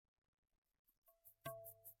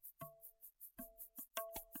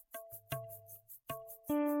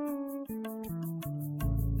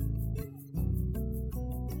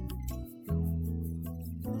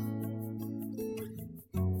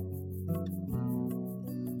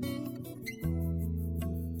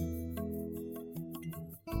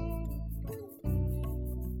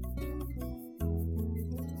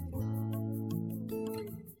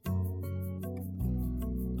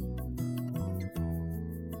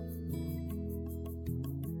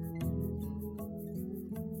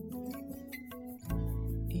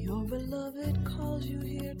beloved calls you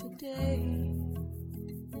here today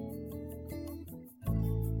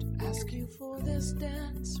to ask you for this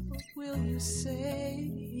dance. What will you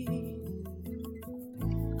say?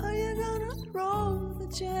 Are you gonna throw the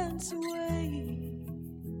chance away?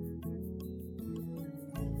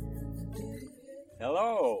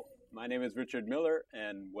 Hello, my name is Richard Miller,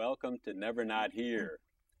 and welcome to Never Not Here.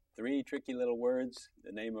 3 tricky little words,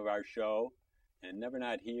 the name of our show. And Never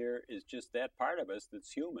Not Here is just that part of us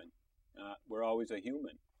that's human. We're always a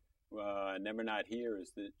human. Never Not Here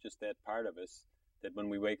is just that part of us that when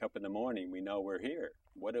we wake up in the morning, we know we're here.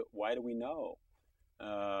 Why do we know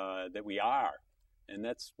that we are? And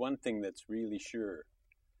that's one thing that's really sure.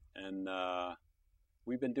 And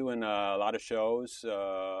we've been doing a lot of shows,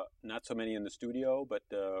 not so many in the studio, but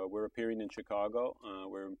we're appearing in Chicago.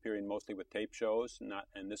 We're appearing mostly with tape shows,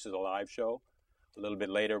 and this is a live show. A little bit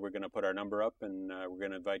later, we're going to put our number up, and we're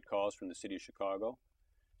going to invite calls from the city of Chicago.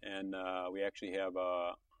 And we actually have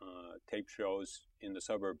tape shows in the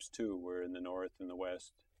suburbs, too. We're in the north and the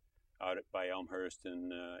west, out by Elmhurst,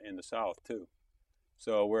 and in the south, too.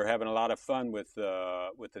 So we're having a lot of fun with the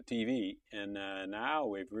TV. And now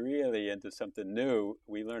we're really into something new.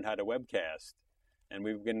 We learned how to webcast. And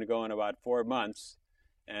we've been going about 4 months.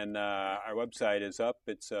 And our website is up.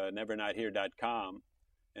 It's nevernothere.com.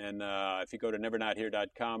 And if you go to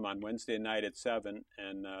nevernothere.com on Wednesday night at 7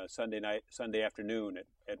 and Sunday afternoon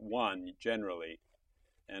at 1 generally.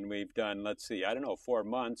 And we've done, 4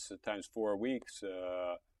 months times 4 weeks,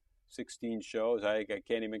 16 shows. I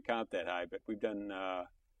can't even count that high, but we've done a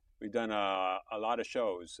lot of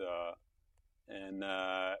shows. And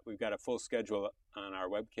we've got a full schedule on our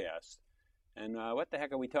webcast. And what the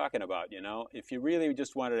heck are we talking about, you know? If you really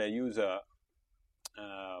just wanted to use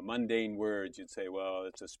mundane words, you'd say, well,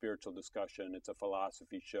 it's a spiritual discussion, it's a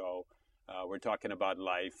philosophy show, we're talking about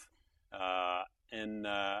life, but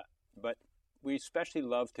we especially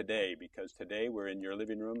love today, because today we're in your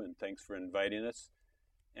living room, and thanks for inviting us.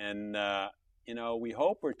 And we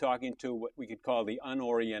hope we're talking to what we could call the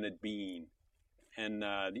unoriented being. And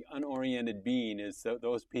the unoriented being is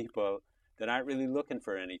those people that aren't really looking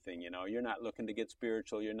for anything. You're not looking to get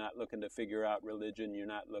spiritual, you're not looking to figure out religion, you're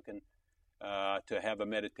not looking to have a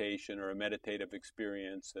meditation or a meditative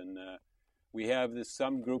experience. And we have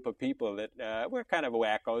some group of people that we're kind of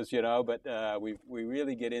wackos, but we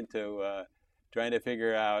really get into trying to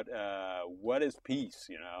figure out what is peace,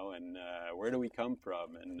 and where do we come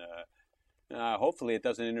from, and hopefully it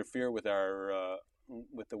doesn't interfere with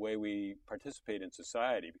with the way we participate in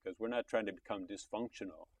society, because we're not trying to become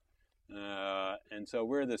dysfunctional. And so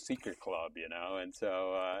we're the seeker club, and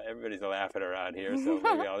so everybody's laughing around here, so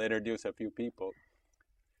maybe I'll introduce a few people.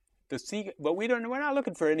 But we're not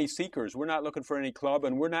looking for any seekers. We're not looking for any club,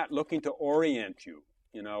 and we're not looking to orient you.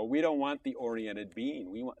 We don't want the oriented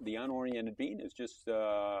being. We want the unoriented being is just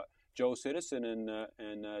Joe Citizen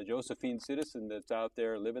and Josephine Citizen that's out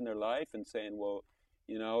there living their life and saying, well,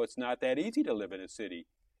 it's not that easy to live in a city.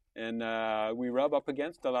 And we rub up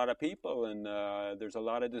against a lot of people, and there's a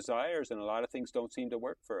lot of desires, and a lot of things don't seem to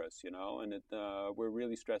work for us, and we're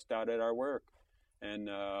really stressed out at our work. And,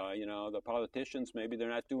 the politicians, maybe they're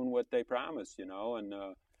not doing what they promised, and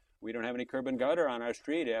we don't have any curb and gutter on our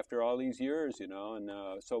street after all these years, and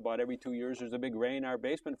so about every 2 years there's a big rain, our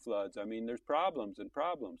basement floods. I mean, there's problems and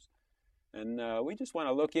problems. And we just want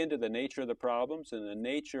to look into the nature of the problems and the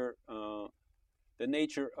nature of,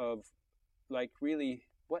 really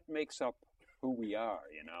what makes up who we are,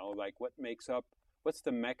 what's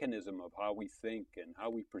the mechanism of how we think and how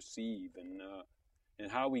we perceive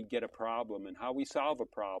and how we get a problem and how we solve a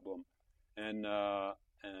problem.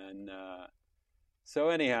 So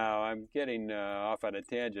anyhow, I'm getting off on a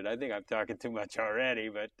tangent. I think I'm talking too much already,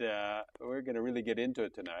 but we're going to really get into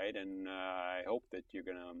it tonight, and I hope that you're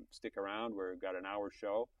going to stick around. We've got an hour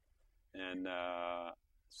show, and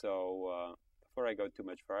so before I go too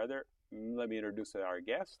much farther, let me introduce our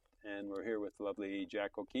guest, and we're here with lovely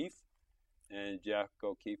Jack O'Keefe, and Jack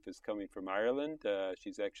O'Keefe is coming from Ireland.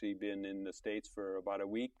 She's actually been in the States for about a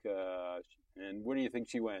week, and where do you think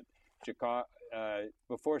she went? Chicago.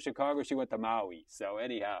 Before Chicago, she went to Maui. So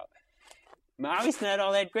anyhow, Maui's not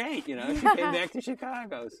all that great, She came back to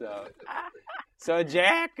Chicago. So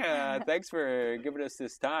Jack, thanks for giving us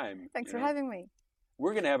this time. Thanks for having me.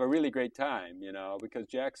 We're going to have a really great time, because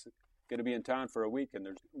Jack's going to be in town for a week, and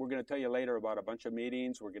we're going to tell you later about a bunch of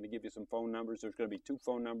meetings. We're going to give you some phone numbers. There's going to be 2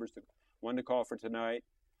 phone numbers, one to call for tonight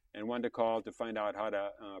and one to call to find out how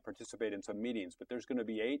to participate in some meetings. But there's going to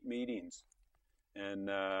be 8 meetings, and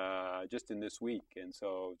just in this week, and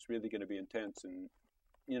so it's really going to be intense. And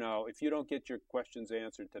if you don't get your questions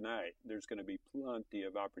answered tonight, there's going to be plenty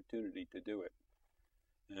of opportunity to do it.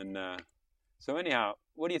 And so anyhow,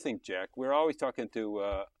 what do you think, Jack? We're always talking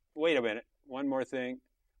to, wait a minute, one more thing.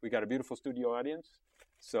 We got a beautiful studio audience,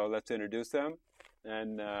 so let's introduce them.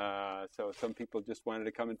 And so some people just wanted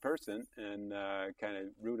to come in person and kind of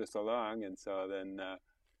root us along, and so then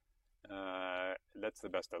that's the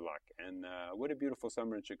best of luck. And what a beautiful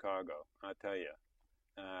summer in Chicago, I tell you.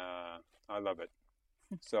 I love it.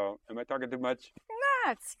 So, am I talking too much?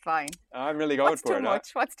 Nah, it's fine. I'm really going for it.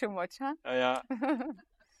 What's too much, huh? Yeah.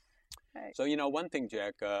 Right. So, one thing,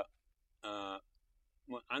 Jack, on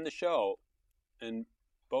the show, and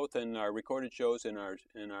both in our recorded shows and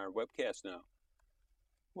in our webcast now,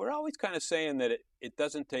 we're always kind of saying that it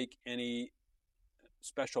doesn't take any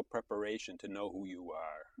special preparation to know who you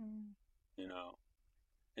are,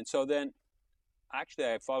 And so then, actually,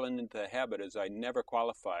 I've fallen into the habit as I never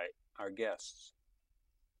qualify our guests.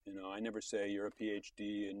 I never say you're a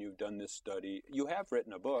PhD and you've done this study. You have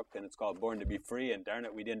written a book, and it's called Born to be Free, and darn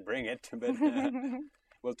it, we didn't bring it. But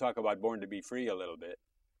we'll talk about Born to be Free a little bit.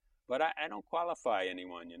 But I don't qualify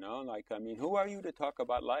anyone, who are you to talk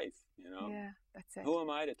about life, Yeah, that's it. Who am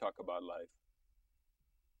I to talk about life?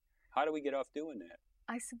 How do we get off doing that?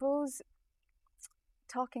 I suppose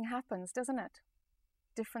talking happens, doesn't it?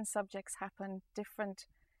 Different subjects happen, different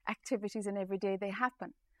activities in every day, they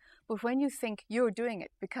happen. But when you think you're doing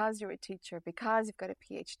it because you're a teacher, because you've got a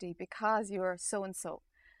PhD, because you're so-and-so,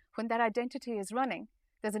 when that identity is running,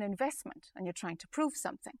 there's an investment and you're trying to prove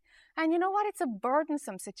something. And you know what? It's a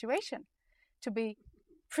burdensome situation to be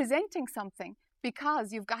presenting something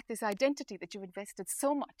because you've got this identity that you've invested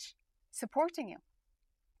so much supporting you.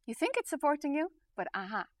 You think it's supporting you, but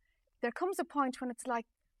there comes a point when it's like,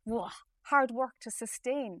 whoa, hard work to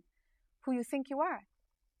sustain who you think you are.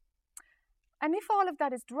 And if all of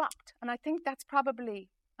that is dropped, and I think that's probably,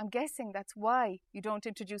 I'm guessing that's why you don't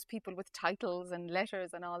introduce people with titles and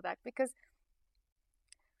letters and all that, because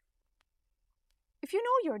if you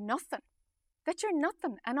know you're nothing, that you're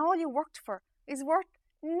nothing, and all you worked for is worth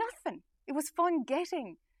nothing. It was fun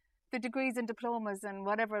getting the degrees and diplomas and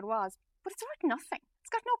whatever it was, but it's worth nothing.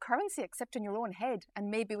 It's got no currency except in your own head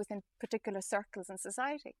and maybe within particular circles in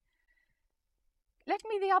society. Let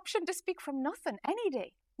me the option to speak from nothing any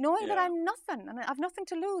day, knowing that I'm nothing and I've nothing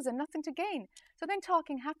to lose and nothing to gain. So then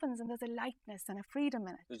talking happens and there's a lightness and a freedom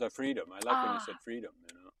in it. There's a freedom. I like when you said freedom,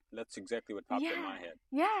 That's exactly what popped in my head.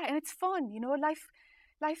 Yeah, and it's fun.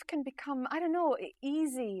 Life can become,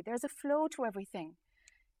 easy. There's a flow to everything.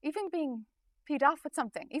 Even being peed off with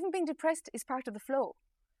something, even being depressed is part of the flow.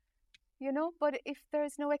 But if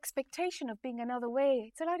there's no expectation of being another way,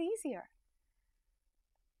 it's a lot easier.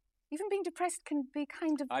 Even being depressed can be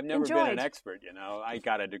kind of I've never enjoyed. been an expert, I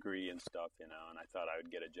got a degree and stuff, and I thought I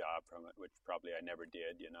would get a job from it, which probably I never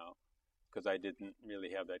did, because I didn't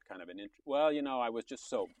really have that kind of an interest. Well, I was just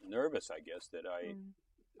so nervous, I guess, that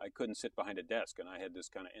I couldn't sit behind a desk, and I had this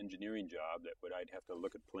kind of engineering job that I'd have to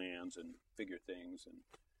look at plans and figure things and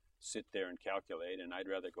sit there and calculate, and I'd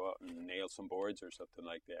rather go out and nail some boards or something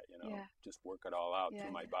like that, just work it all out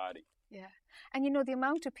through my body. Yeah, and the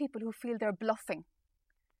amount of people who feel they're bluffing,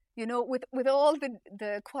 with all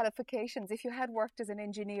the qualifications, if you had worked as an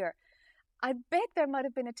engineer, I bet there might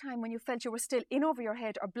have been a time when you felt you were still in over your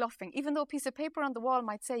head or bluffing, even though a piece of paper on the wall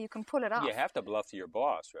might say you can pull it off. You have to bluff to your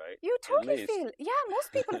boss, right? You totally feel,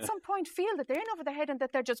 most people at some point feel that they're in over their head and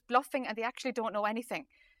that they're just bluffing and they actually don't know anything.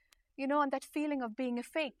 And that feeling of being a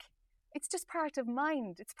fake. It's just part of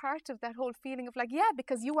mind. It's part of that whole feeling of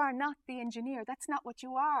because you are not the engineer. That's not what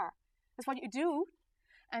you are. That's what you do.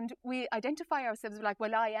 And we identify ourselves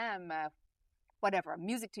well, I am a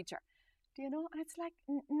music teacher. And it's like,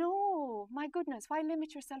 no, my goodness, why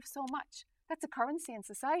limit yourself so much? That's a currency in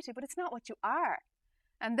society, but it's not what you are.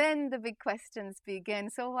 And then the big questions begin.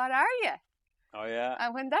 So what are you? Oh, yeah.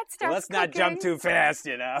 And when that starts let's not jump too fast,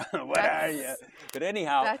 What are you? But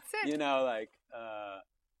anyhow, that's it.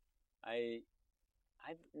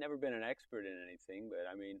 I've never been an expert in anything, but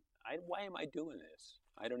why am I doing this?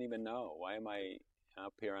 I don't even know. Why am I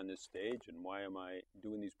up here on this stage, and why am I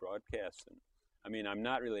doing these broadcasts? And I'm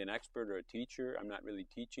not really an expert or a teacher. I'm not really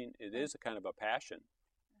teaching. It is a kind of a passion.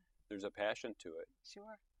 There's a passion to it.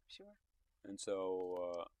 Sure. And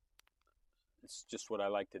so it's just what I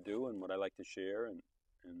like to do and what I like to share and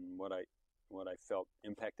what I felt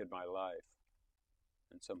impacted my life.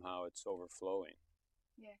 And somehow it's overflowing.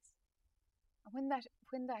 Yes. When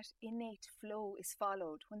that innate flow is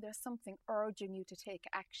followed, when there's something urging you to take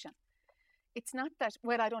action, it's not that,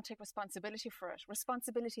 I don't take responsibility for it.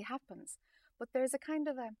 Responsibility happens. But there's a kind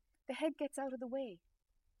of the head gets out of the way.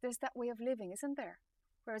 There's that way of living, isn't there?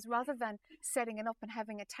 Whereas rather than setting it up and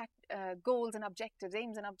having goals and objectives,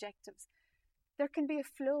 aims and objectives, there can be a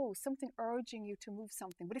flow, something urging you to move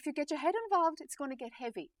something. But if you get your head involved, it's going to get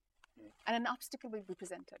heavy and an obstacle will be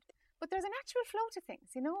presented. But there's a natural flow to things,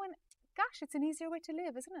 you know, and gosh, it's an easier way to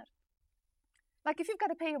live, isn't it? Like if you've got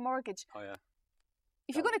to pay your mortgage,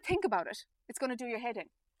 if you're going to think about it, it's going to do your head in.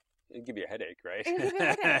 It'll give you a headache, right? It'll give you a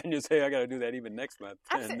headache. And you say, I got to do that even next month,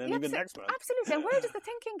 and then even next month. Absolutely. And where does the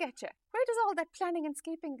thinking get you? Where does all that planning and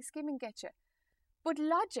scheming get you? But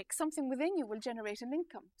logic, something within you, will generate an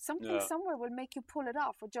income. Something somewhere will make you pull it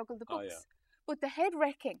off or juggle the books. But the head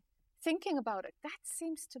wrecking, thinking about it, that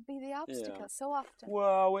seems to be the obstacle so often.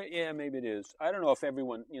 Well, yeah, maybe it is. I don't know if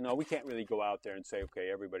everyone, you know, we can't really go out there and say,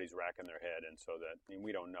 okay, everybody's racking their head, and so that, I mean,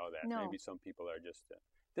 we don't know that. No. Maybe some people are just,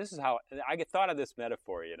 this is how, I get thought of this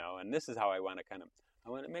metaphor, you know, and this is how I want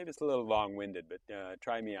to maybe it's a little long-winded, but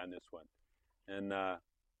try me on this one. And,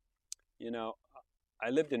 you know,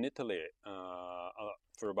 I lived in Italy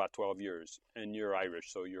for about 12 years, and you're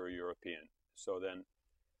Irish, so you're European. So then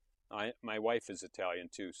my wife is Italian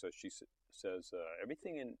too, so she says,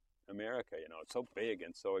 everything in America, you know, it's so big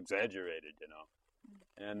and so exaggerated, you know.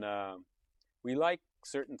 And we like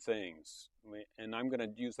certain things, and I'm going to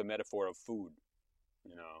use the metaphor of food,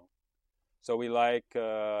 you know. So we like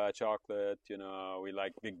chocolate, you know, we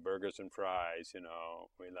like big burgers and fries, you know,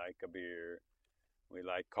 we like a beer, we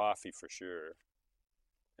like coffee for sure.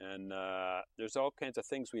 And there's all kinds of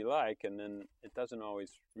things we like, and then it doesn't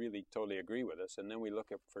always really totally agree with us. And then we look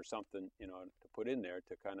for something, you know, to put in there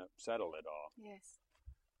to kind of settle it all. Yes.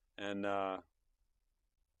 And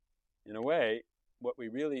in a way, what we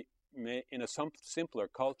really, in a simpler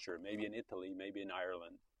culture, maybe in Italy, maybe in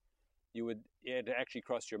Ireland, it actually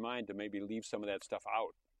crossed your mind to maybe leave some of that stuff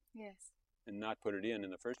out. Yes. And not put it in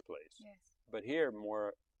the first place. Yes. But here,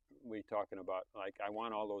 more, we're talking about, like, I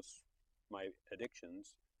want all those, my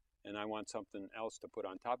addictions, and I want something else to put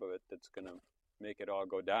on top of it that's going to make it all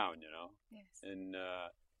go down, you know, and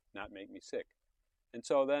not make me sick. And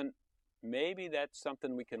so then maybe that's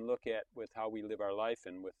something we can look at with how we live our life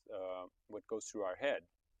and with what goes through our head,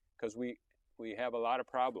 because we have a lot of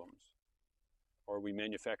problems, or we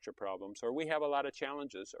manufacture problems, or we have a lot of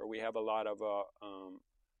challenges, or we have a lot of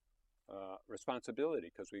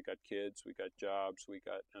responsibility, because we got kids, we got jobs, we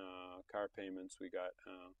got car payments, we got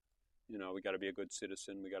you know, we got to be a good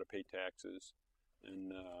citizen, we got to pay taxes,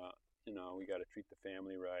 and you know, we got to treat the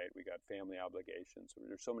family right, we got family obligations.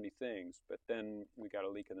 There's so many things, but then we got a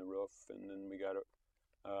leak in the roof, and then we got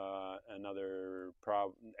another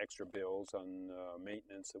extra bills on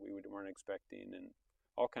maintenance that we weren't expecting, and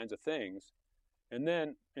all kinds of things. And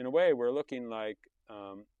then, in a way, we're looking like,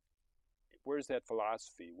 where's that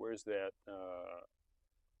philosophy? Where's that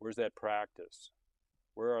practice?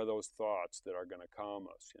 Where are those thoughts that are going to calm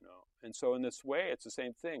us, you know? And so in this way, it's the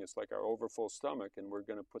same thing. It's like our overfull stomach, and we're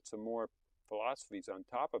going to put some more philosophies on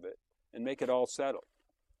top of it and make it all settle,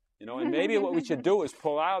 you know? And maybe what we should do is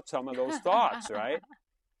pull out some of those thoughts, right?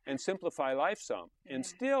 And simplify life some, and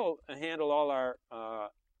still handle all our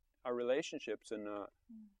relationships. And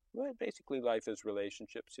well, basically life is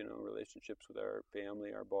relationships, you know, relationships with our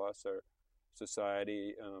family, our boss, our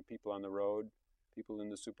society, people on the road, people in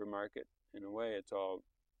the supermarket. In a way, it's all,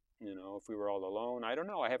 you know, if we were all alone, I don't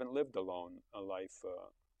know. I haven't lived alone a life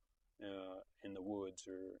in the woods,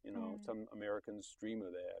 or, you know, some Americans dream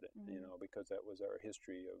of that, you know, because that was our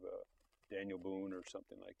history of Daniel Boone or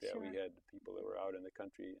something like that. Sure. We had people that were out in the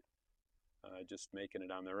country just making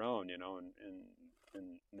it on their own, you know,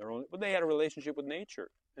 and their own. But they had a relationship with nature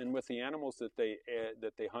and with the animals that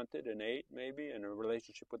they hunted and ate, maybe, and a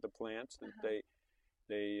relationship with the plants that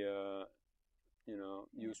they you know,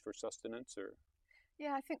 used for sustenance. Or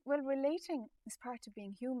I think, well, relating is part of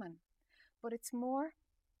being human, but it's more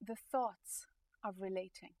the thoughts of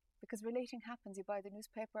relating, because relating happens. You buy the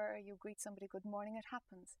newspaper, you greet somebody good morning, it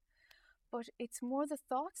happens. But it's more the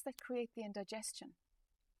thoughts that create the indigestion.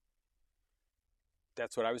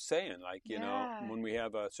 That's what I was saying. Like, you know, when we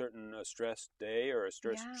have a certain stressed day or a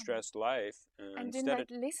stressed life. And in that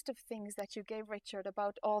list of things that you gave, Richard,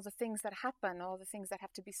 about all the things that happen, all the things that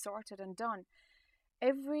have to be sorted and done,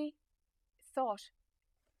 every thought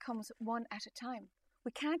comes one at a time. We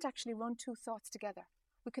can't actually run two thoughts together.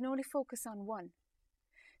 We can only focus on one.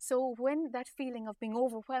 So when that feeling of being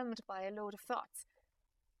overwhelmed by a load of thoughts,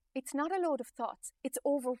 it's not a load of thoughts, it's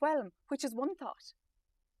overwhelm, which is one thought.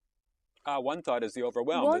 One thought is the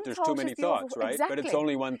overwhelm, that there's too many thoughts, right? Exactly. But it's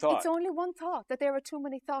only one thought. It's only one thought, that there are too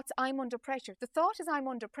many thoughts, I'm under pressure. The thought is I'm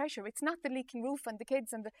under pressure. It's not the leaking roof and the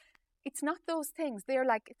kids and it's not those things. They're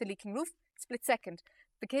like the leaking roof, split second.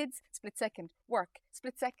 The kids, split second. Work,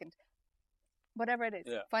 split second. Whatever it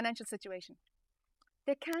is, financial situation.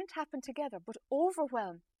 They can't happen together, but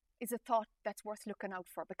overwhelm is a thought that's worth looking out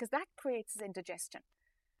for, because that creates indigestion.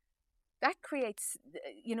 That creates,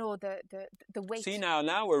 the weight. See,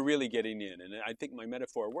 now we're really getting in, and I think my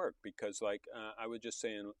metaphor worked, because like I was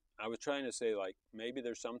trying to say, like, maybe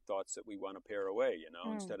there's some thoughts that we want to pare away,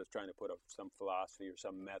 instead of trying to put up some philosophy or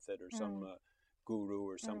some method or some guru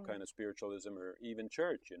or some kind of spiritualism or even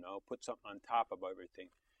church, put something on top of everything.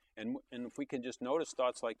 And if we can just notice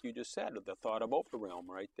thoughts like you just said, the thought of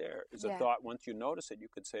overwhelm right there is a thought. Once you notice it, you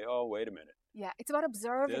could say, oh, wait a minute. Yeah, it's about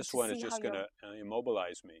observing. This one is just going to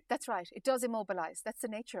immobilize me. That's right. It does immobilize. That's the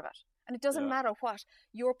nature of it. And it doesn't matter what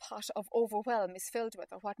your pot of overwhelm is filled with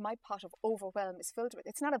or what my pot of overwhelm is filled with.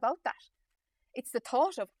 It's not about that. It's the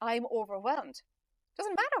thought of I'm overwhelmed. It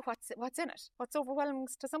doesn't matter what's in it. What's overwhelming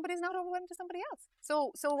to somebody is not overwhelming to somebody else.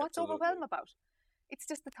 So what's overwhelm about? It's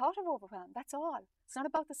just the thought of overwhelm. That's all. It's not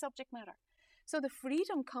about the subject matter. So the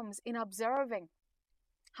freedom comes in observing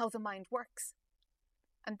how the mind works.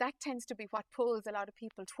 And that tends to be what pulls a lot of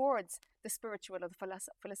people towards the spiritual or the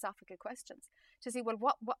philosophical questions. To see,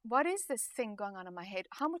 well, what is this thing going on in my head?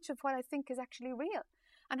 How much of what I think is actually real?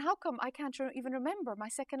 And how come I can't even remember my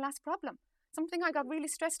second last problem? Something I got really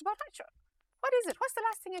stressed about? Not sure. What is it? What's the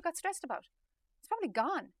last thing you got stressed about? It's probably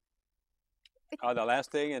gone. The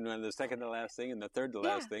last thing, and then the second to last thing, and the third to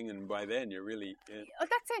last thing, and by then you're really... Oh,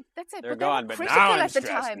 that's it. They're gone, but now I'm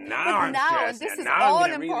stressed. Now I'm stressed. This is now all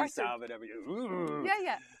I'm important. Really solve it every...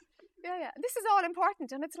 Yeah. This is all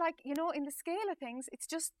important. And it's like, in the scale of things, it's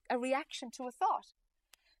just a reaction to a thought.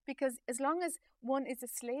 Because as long as one is a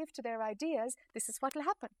slave to their ideas, this is what will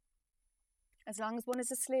happen. As long as one is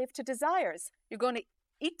a slave to desires, you're going to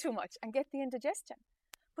eat too much and get the indigestion.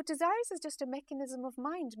 But desires is just a mechanism of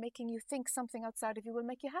mind making you think something outside of you will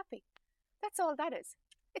make you happy. That's all that is.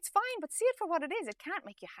 It's fine, but see it for what it is. It can't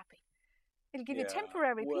make you happy. It'll give you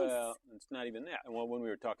temporary peace. Well, it's not even that. Well, when we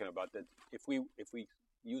were talking about that, if we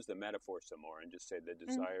use the metaphor some more and just say the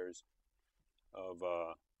desires of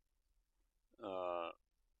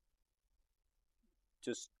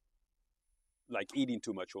just like eating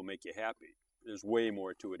too much will make you happy. There's way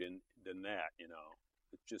more to it than that,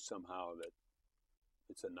 It's just somehow that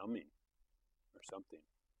it's a numbing or something.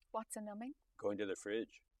 What's a numbing? Going to the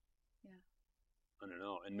fridge. Yeah. I don't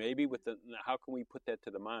know. And maybe how can we put that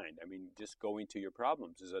to the mind? I mean, just going to your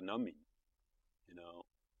problems is a numbing,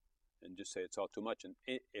 and just say it's all too much. And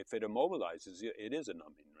if it immobilizes you, it is a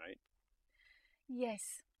numbing, right? Yes.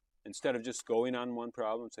 Instead of just going on one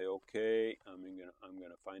problem, say, okay, I'm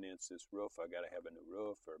gonna finance this roof. I got to have a new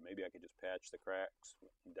roof, or maybe I could just patch the cracks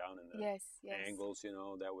down in the angles.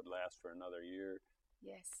 That would last for another year.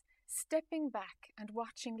 Yes. Stepping back and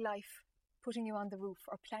watching life putting you on the roof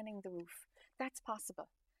or planning the roof, that's possible.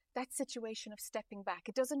 That situation of stepping back,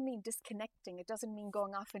 it doesn't mean disconnecting. It doesn't mean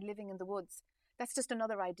going off and living in the woods. That's just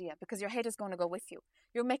another idea, because your head is going to go with you.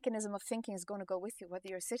 Your mechanism of thinking is going to go with you, whether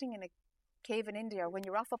you're sitting in a cave in India or when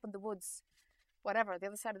you're off up in the woods, whatever, the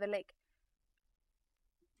other side of the lake.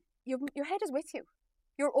 Your head is with you.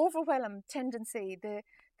 Your overwhelm tendency,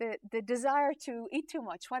 the desire to eat too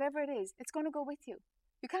much, whatever it is, it's going to go with you.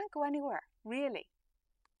 You can't go anywhere, really.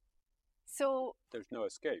 So there's no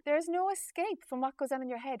escape. There's no escape from what goes on in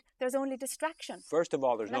your head. There's only distraction. First of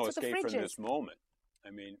all, there's no escape from this moment. I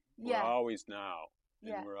mean, we're always now,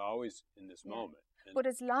 and we're always in this moment. But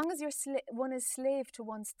as long as one is slave to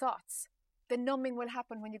one's thoughts, the numbing will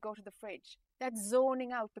happen when you go to the fridge. That's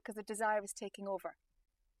zoning out because the desire is taking over.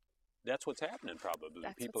 That's what's happening, probably.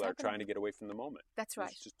 People are trying to get away from the moment. That's right.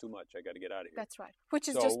 It's just too much. I got to get out of here. That's right. Which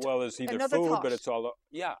is it's either another food, thought. but it's all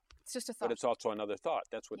it's just a thought. But it's also another thought.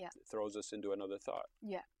 That's what throws us into another thought.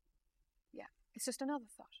 Yeah. It's just another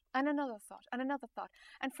thought, and another thought, and another thought.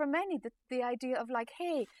 And for many, the idea of like,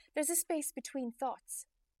 hey, there's a space between thoughts.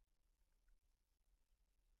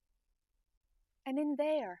 And in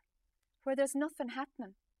there, where there's nothing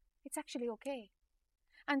happening, it's actually okay.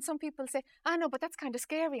 And some people say, no, but that's kind of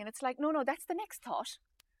scary. And it's like, no, that's the next thought.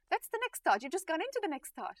 That's the next thought. You've just gone into the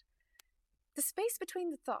next thought. The space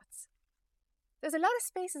between the thoughts. There's a lot of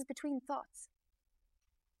spaces between thoughts.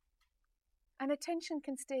 And attention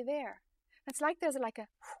can stay there. It's like there's like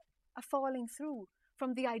a falling through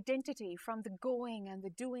from the identity, from the going and the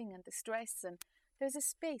doing and the stress. And there's a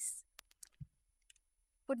space.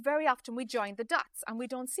 But very often we join the dots and we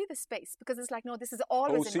don't see the space because it's like, no, this is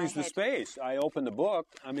always in my head. Who sees the space? I open the book.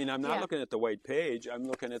 I mean, I'm not looking at the white page. I'm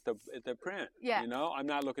looking at the print. Yeah. I'm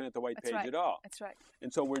not looking at the white page at all. That's right.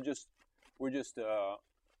 And so we're just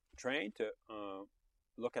trained to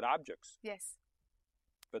look at objects. Yes.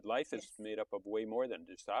 But life is made up of way more than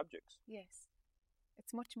just objects. Yes.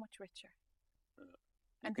 It's much, much richer.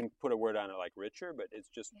 You can put a word on it like richer, but it's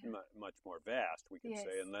just much more vast, we can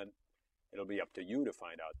say. And then it'll be up to you to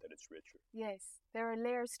find out that it's richer. Yes, there are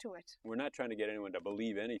layers to it. We're not trying to get anyone to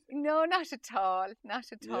believe anything. No, not at all. Not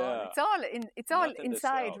at all. Yeah. It's all Nothing to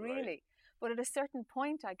inside, sell, really. right? But at a certain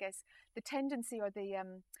point, I guess, the tendency or the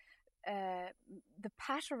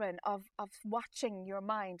pattern of watching your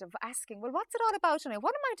mind, of asking, well, what's it all about anyway?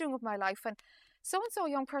 What am I doing with my life? And so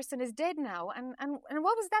young person is dead now, and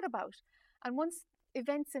what was that about? And once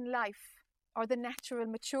events in life or the natural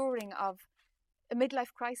maturing of a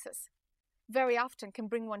midlife crisis very often can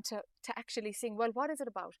bring one to actually seeing, well, what is it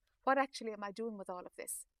about? What actually am I doing with all of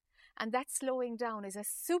this? And that slowing down is a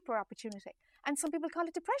super opportunity. And some people call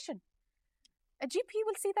it depression. A GP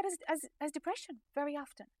will see that as depression very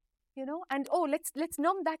often, you know. And let's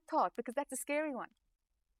numb that thought, because that's a scary one.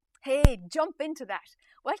 Hey, jump into that.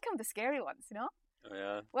 Welcome the scary ones, you know. Oh,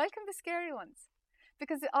 yeah. Welcome the scary ones.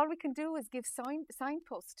 Because all we can do is give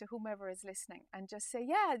signposts to whomever is listening and just say,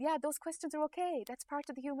 yeah, those questions are okay. That's part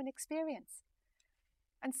of the human experience.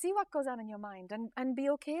 And see what goes on in your mind, and be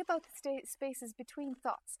okay about the spaces between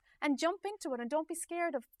thoughts, and jump into it, and don't be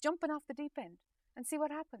scared of jumping off the deep end, and see what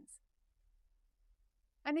happens.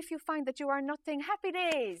 And if you find that you are nothing, happy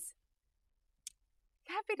days.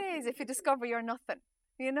 Happy days if you discover you're nothing,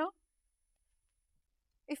 you know?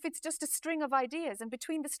 If it's just a string of ideas, and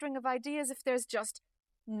between the string of ideas, if there's just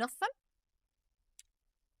nothing,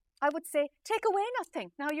 I would say, take away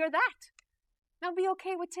nothing. Now you're that. Now be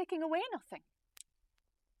okay with taking away nothing.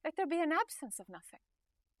 Let there be an absence of nothing.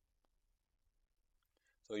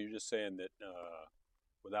 So you're just saying that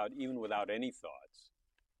without any thoughts,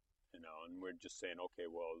 you know, and we're just saying, okay,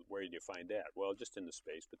 well, where do you find that? Well, just in the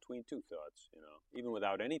space between two thoughts, you know. Even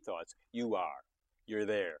without any thoughts, you're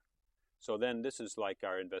there. So then this is like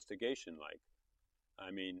our investigation. Like,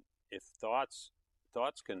 I mean, if thoughts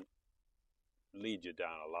can lead you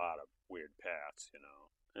down a lot of weird paths, you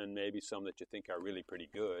know, and maybe some that you think are really pretty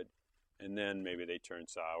good, and then maybe they turn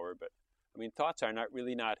sour. But I mean, thoughts are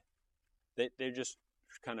they're just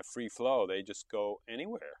kind of free flow. They just go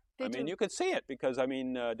anywhere. I mean, you could see it, because I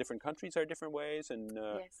mean, different countries are different ways, and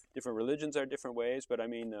Yes. different religions are different ways. But I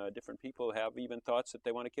mean, different people have even thoughts that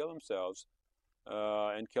they want to kill themselves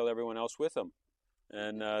and kill everyone else with them,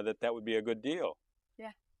 and that would be a good deal.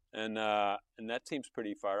 Yeah. And that seems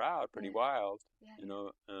pretty far out, pretty wild. Yeah. You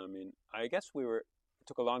know, I mean, I guess it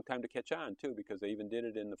took a long time to catch on too, because they even did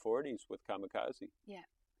it in the 40s with kamikaze. Yeah.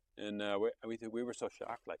 And we were so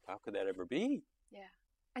shocked, like, how could that ever be? Yeah.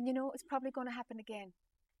 And you know, it's probably going to happen again.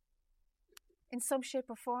 In some shape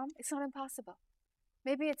or form. It's not impossible.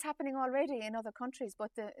 Maybe it's happening already in other countries,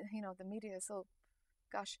 but the media is so,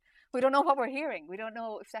 gosh, we don't know what we're hearing. We don't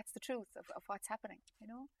know if that's the truth of what's happening, you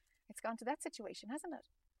know. It's gone to that situation, hasn't it?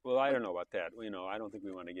 Well, I don't know about that. You know, I don't think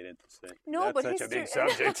we want to get into this. No, That's but such history, a big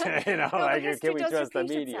subject. You know, no, like, history can we does trust the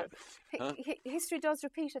repeat media? itself. Huh? History does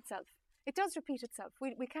repeat itself. It does repeat itself.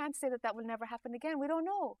 We can't say that will never happen again. We don't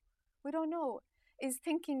know. We don't know. Is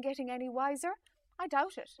thinking getting any wiser? I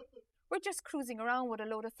doubt it. We're just cruising around with a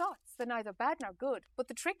load of thoughts. They're neither bad nor good. But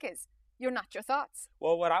the trick is, you're not your thoughts.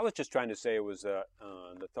 Well, what I was just trying to say was the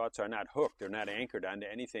thoughts are not hooked. They're not anchored onto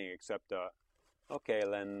anything except, okay,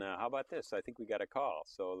 Len, how about this? I think we got a call.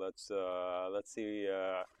 So let's see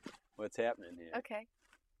what's happening here. Okay.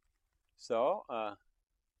 So,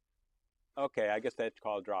 okay, I guess that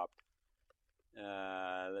call dropped.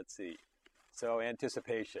 Let's see. So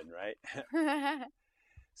anticipation, right?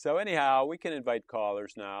 So anyhow, we can invite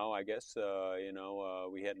callers now. I guess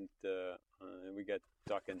we hadn't. We got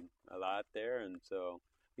talking a lot there, and so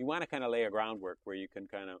we want to kind of lay a groundwork where you can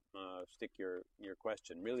kind of stick your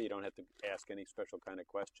question. Really, you don't have to ask any special kind of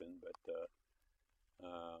question, but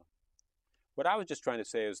what I was just trying to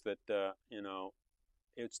say is that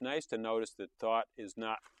it's nice to notice that thought is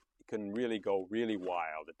not. Can really go really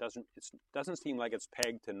wild. It doesn't seem like it's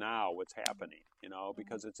pegged to now what's happening, you know,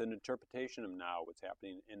 because it's an interpretation of now what's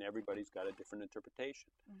happening, and everybody's got a different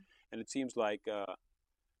interpretation. And it seems like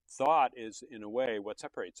thought is, in a way, what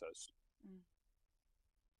separates us.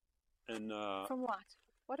 And from what?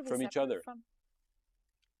 What are we from each other. From?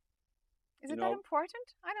 Is it that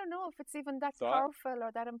important? I don't know if it's even that thought, powerful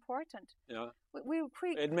or that important. Yeah.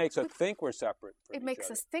 It makes us think we're separate from It makes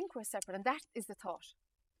us think we're separate, and that is the thought.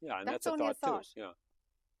 Yeah, and that's a only thought, a thought too. Yeah.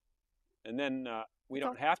 And then we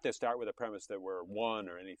don't have to start with a premise that we're one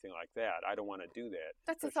or anything like that. I don't want to do that.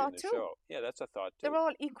 That's a thought, too. Show. Yeah, that's a thought, too. They're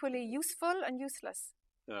all equally useful and useless.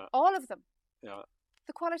 Yeah. All of them. Yeah.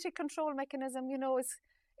 The quality control mechanism, you know,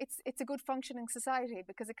 it's a good functioning society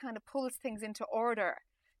because it kind of pulls things into order,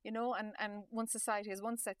 you know, and one society has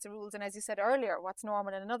one set of rules. And as you said earlier, what's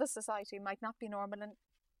normal in another society might not be normal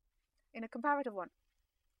in a comparative one.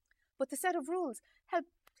 But the set of rules help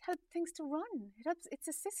things to run. It's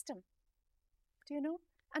a system. Do you know?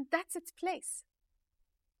 And that's its place.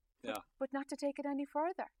 Yeah. But not to take it any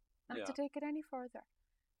further. Not to take it any further.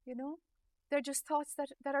 You know? They're just thoughts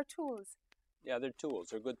that are tools. Yeah, they're tools.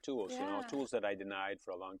 They're good tools, Yeah. you know, tools that I denied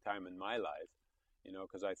for a long time in my life, you know,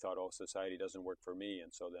 because I thought, oh, society doesn't work for me.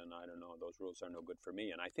 And so then, I don't know, those rules are no good for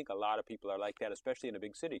me. And I think a lot of people are like that, especially in a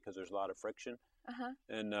big city, because there's a lot of friction.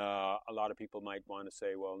 And a lot of people might want to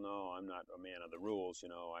say, well, no, I'm not a man of the rules, you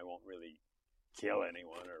know, I won't really kill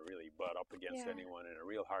anyone or really butt up against anyone in a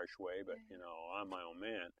real harsh way, but, you know, I'm my own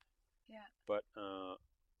man. Yeah. But...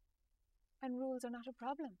 and rules are not a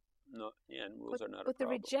problem. No, yeah, and rules are not a problem. But the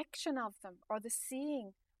rejection of them, or the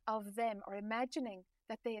seeing of them, or imagining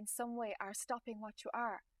that they in some way are stopping what you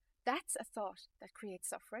are, that's a thought that creates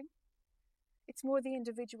suffering. It's more the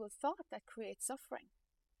individual thought that creates suffering.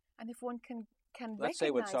 And if one can let's say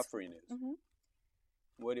what suffering is.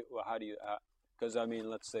 How do you? Because I mean,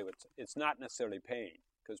 let's say it's not necessarily pain,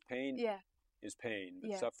 because pain is pain,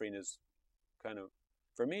 but suffering is kind of,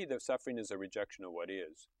 for me, the suffering is a rejection of what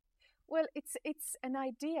is. Well, it's an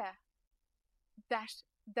idea that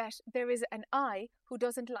there is an I who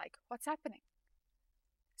doesn't like what's happening.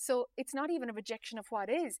 So it's not even a rejection of what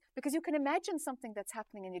is, because you can imagine something that's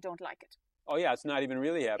happening and you don't like it. Oh yeah, it's not even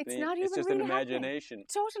really happening. It's just really an imagination.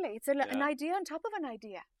 Happening. Totally, it's an idea on top of an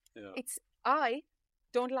idea. Yeah. It's I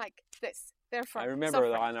don't like this, therefore I remember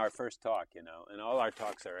suffering. On our first talk, you know, and all our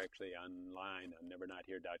talks are actually online on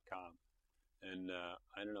nevernothere.com. And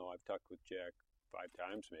I don't know, I've talked with Jack 5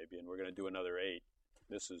 times maybe, and we're going to do another 8.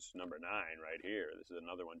 This is number 9 right here. This is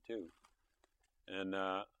another one too. And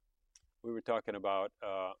we were talking about,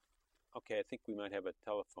 okay, I think we might have a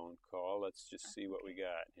telephone call. Let's just see what we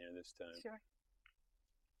got here this time. Sure.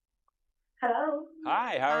 Hello.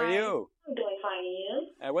 Hi, how are you? I'm doing fine,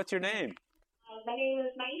 and you? What's your name? My name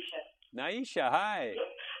is Naisha. Naisha, hi.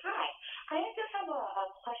 Hi. I just have a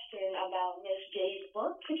question about Miss J's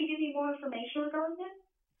book. Could you give me more information regarding it?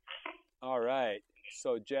 All right.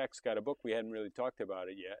 So Jack's got a book. We hadn't really talked about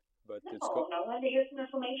it yet, but it's called... I wanted to hear some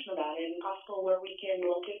information about it, and possible where we can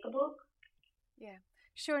locate the book. Yeah,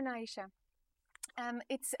 sure, Naisha.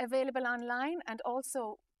 It's available online, and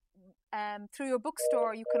also through your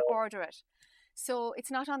bookstore you can order it. So it's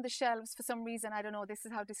not on the shelves for some reason. I don't know. This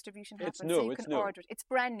is how distribution happens. It's new. So you can order it. It's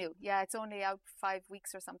brand new. Yeah, it's only out 5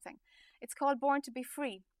 weeks or something. It's called Born to be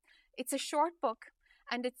Free. It's a short book,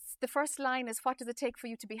 and it's the first line is, what does it take for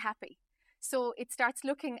you to be happy? So it starts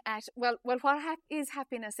looking at, what is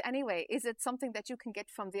happiness anyway? Is it something that you can get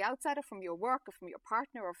from the outside, or from your work, or from your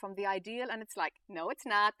partner, or from the ideal? And it's like, no, it's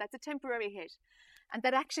not. That's a temporary hit. And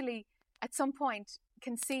that actually, at some point,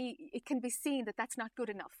 it can be seen that that's not good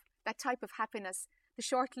enough. That type of happiness, the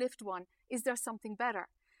short-lived one, is there something better?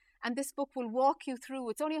 And this book will walk you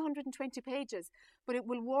through, it's only 120 pages, but it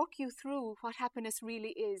will walk you through what happiness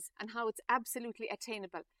really is and how it's absolutely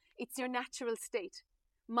attainable. It's your natural state.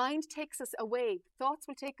 Mind takes us away. Thoughts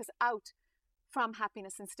will take us out from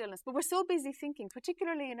happiness and stillness. But we're so busy thinking,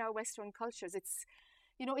 particularly in our Western cultures. It's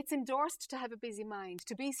endorsed to have a busy mind,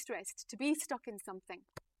 to be stressed, to be stuck in something.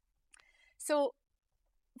 So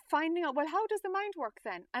finding out, how does the mind work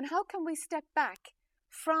then? And how can we step back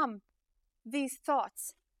from these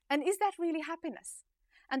thoughts? And is that really happiness?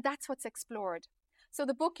 And that's what's explored. So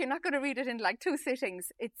the book, you're not going to read it in like 2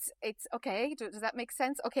 sittings. It's okay. Does that make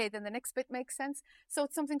sense? Okay, then the next bit makes sense. So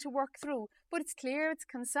it's something to work through, but it's clear, it's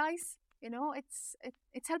concise.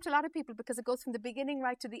 It's helped a lot of people because it goes from the beginning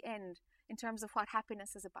right to the end in terms of what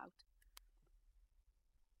happiness is about.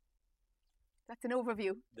 That's an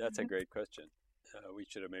overview. That's a great question. We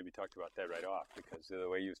should have maybe talked about that right off, because the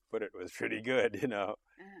way you put it was pretty good,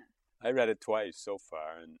 I read it twice so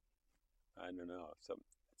far, and I don't know,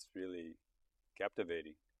 it's really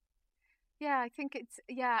captivating. Yeah, I think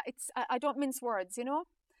I don't mince words,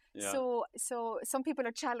 Yeah. So some people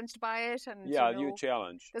are challenged by it, and you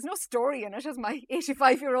challenge. There's no story in it, as my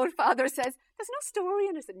 85-year-old father says. There's no story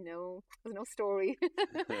in it. I said, no, there's no story.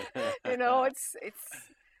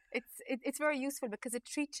 It's very useful because it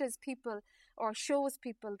teaches people or shows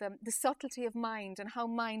people the subtlety of mind and how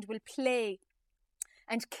mind will play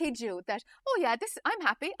and kid you that, oh yeah,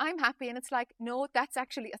 I'm happy, and it's like, no, that's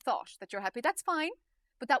actually a thought that you're happy. That's fine,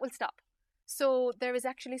 but that will stop. So there is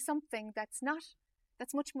actually something that's much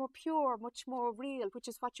more pure, much more real, which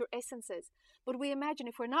is what your essence is. But we imagine,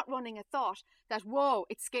 if we're not running a thought, that, whoa,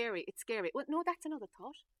 it's scary. Well, no, that's another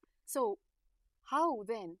thought. So how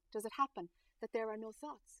then does it happen that there are no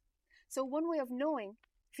thoughts? So one way of knowing,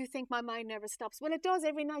 if you think my mind never stops, well, it does.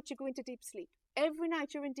 Every night you go into deep sleep. Every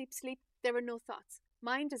night you're in deep sleep, there are no thoughts.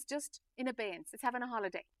 Mind is just in abeyance. It's having a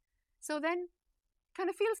holiday. So then kind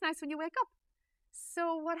of feels nice when you wake up.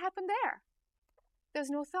 So what happened there? There's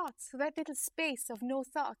no thoughts. So that little space of no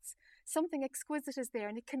thoughts, something exquisite is there,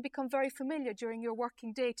 and it can become very familiar during your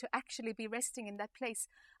working day to actually be resting in that place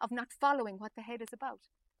of not following what the head is about.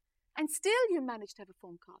 And still you manage to have a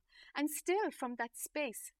phone call. And still from that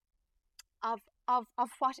space of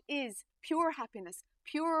what is pure happiness,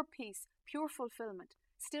 pure peace, pure fulfillment,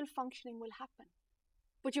 still functioning will happen.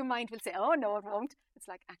 But your mind will say, oh, no, it won't. It's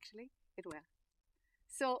like, actually, it will.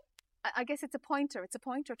 So I guess it's a pointer. It's a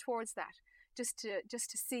pointer towards that, just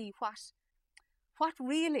to see what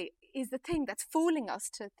really is the thing that's fooling us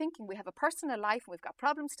to thinking we have a personal life and we've got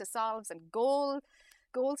problems to solve and goals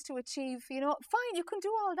to achieve. You know, fine, you can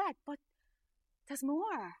do all that, but there's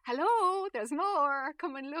more. Hello, there's more.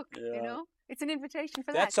 Come and look. Yeah. You know, it's an invitation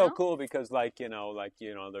for that. That's so cool because, like you know,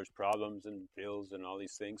 there's problems and bills and all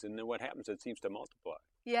these things, and then what happens? It seems to multiply.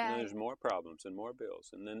 Yeah. And then there's more problems and more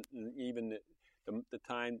bills, and then even the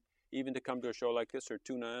time, even to come to a show like this or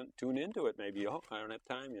tune into it, maybe I don't have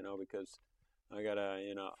time, you know, because I gotta,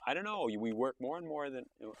 you know, I don't know. We work more and more than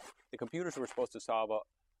the computers were supposed to solve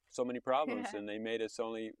so many problems, and they made us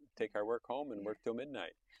only take our work home and work till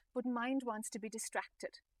midnight. But mind wants to be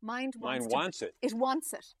distracted. Mind wants it. It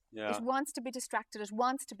wants it. Yeah. It wants to be distracted. It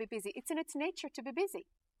wants to be busy. It's in its nature to be busy.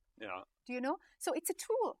 Yeah. Do you know? So it's a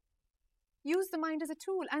tool. Use the mind as a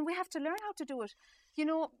tool, and we have to learn how to do it. You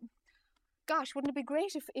know, gosh, wouldn't it be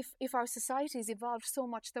great if our societies evolved so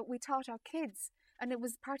much that we taught our kids, and it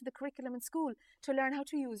was part of the curriculum in school, to learn how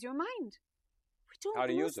to use your mind. We don't how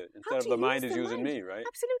to use it instead of the mind is using me, right?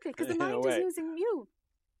 Absolutely, because the mind is using you.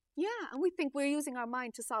 Yeah, and we think we're using our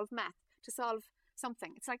mind to solve math, to solve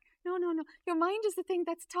something. It's like, no. Your mind is the thing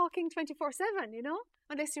that's talking 24/7, you know,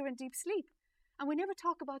 unless you're in deep sleep. And we never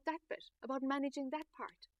talk about that bit, about managing that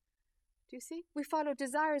part. Do you see? We follow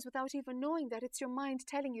desires without even knowing that it's your mind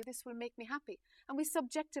telling you this will make me happy. And we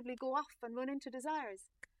subjectively go off and run into desires.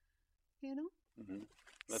 You know? Mm-hmm.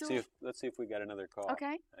 Let's see if we got another call.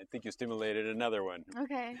 Okay. I think you stimulated another one.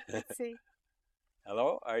 Okay, let's see.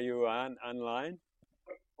 Hello, are you online?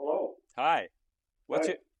 Hello. Hi.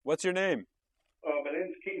 Hi. What's your name? My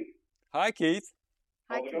name's Keith. Hi, Keith.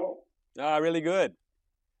 How's it going? Really good.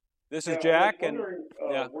 This is Jack. I was wondering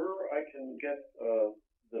where I can get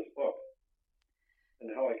this book and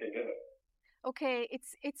how I can get it. Okay,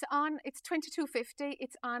 it's $22.50.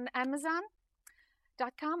 It's on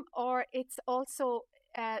Amazon.com, or it's also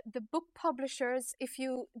the book publishers.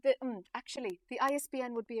 Actually, the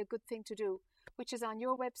ISBN would be a good thing to do, which is on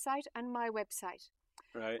your website and my website.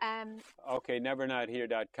 Right. Okay,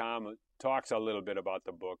 nevernothere.com talks a little bit about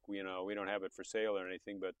the book. You know, we don't have it for sale or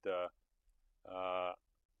anything, but do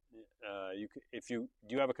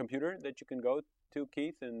you have a computer that you can go to,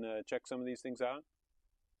 Keith, and check some of these things out?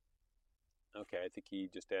 Okay, I think he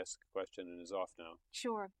just asked a question and is off now.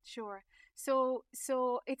 Sure. So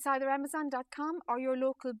it's either Amazon.com or your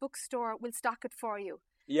local bookstore will stock it for you.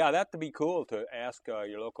 Yeah, that'd be cool to ask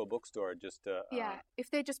your local bookstore just to... if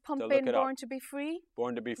they just pump in Born to be Free.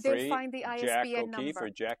 Born to be Free. They'll find the ISBN Jack O'Keefe number. Or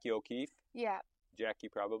Jackie O'Keefe. Yeah. Jackie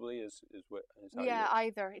probably is what... Is how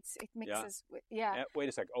either. It mixes with... Yeah. Wait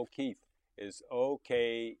a sec. O'Keefe is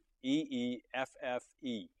Okeeffe.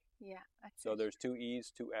 Yeah, that's So it. there's 2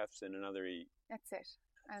 E's, 2 F's, and another E. That's it.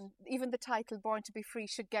 And even the title, Born to be Free,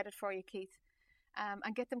 should get it for you, Keith.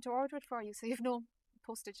 And get them to order it for you so you've no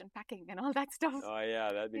postage and packing and all that stuff. Oh,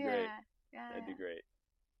 yeah, that'd be great. Yeah. That'd be great.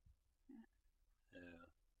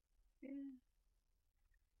 Yeah.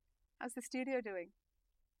 How's the studio doing?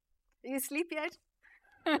 Are you asleep yet?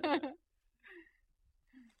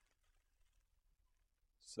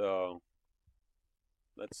 So,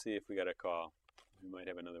 let's see if we got a call. We might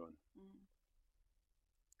have another one.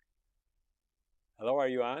 Hello, are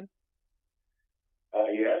you on?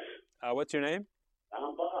 Yes. What's your name?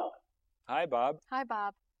 I'm Bob. Hi, Bob. Hi,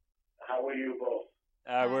 Bob. How are you both?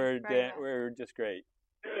 We're just great.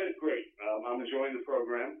 Great. I'm enjoying the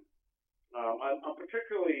program. I'm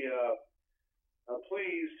particularly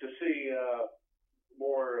pleased to see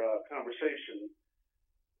more conversation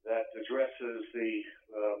that addresses the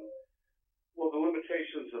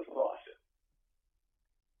limitations of thought.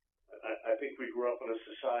 I think we grew up in a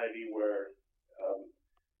society where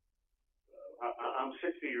I'm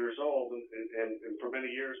 60 years old, and for many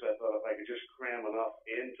years I thought if I could just cram enough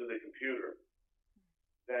into the computer,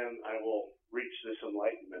 then I will reach this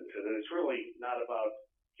enlightenment. And it's really not about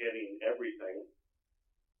getting everything,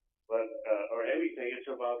 or anything. It's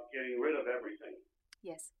about getting rid of everything.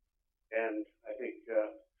 Yes. And I think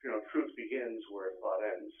truth begins where thought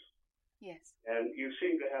ends. Yes. And you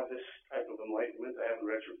seem to have this type of enlightenment. I haven't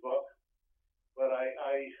read your book, but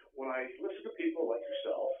when I listen to people like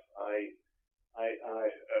yourself,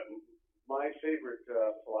 my favorite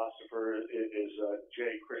philosopher is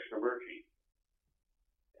J Krishna Murti.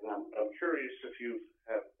 And I'm curious if you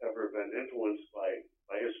have ever been influenced by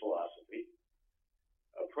his philosophy.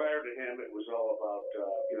 Prior to him, it was all about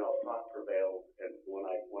thought prevailed, and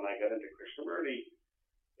when I got into Krishnamurti,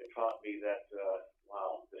 it taught me that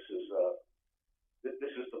wow, this is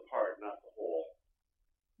the part, not the whole.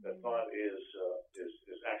 That thought is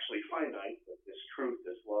actually finite, but this truth,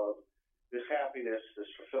 this love, this happiness, this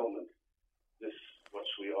fulfillment, this what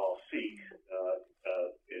we all seek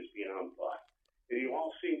is beyond thought. And you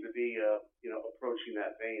all seem to be approaching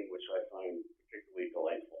that vein, which I find particularly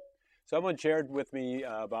delightful. Someone shared with me,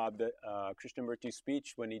 Bob, that Krishnamurti's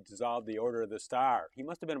speech when he dissolved the Order of the Star. He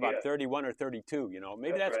must have been about 31 or 32,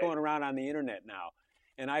 Maybe that's right. going around on the internet now.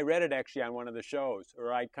 And I read it actually on one of the shows,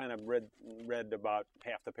 or I kind of read about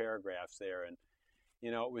half the paragraphs there. And,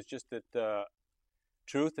 it was just that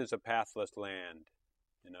truth is a pathless land,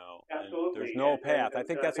 Absolutely. And there's no path. I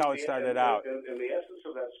think that's how it started out. And the essence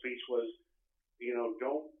of that speech was,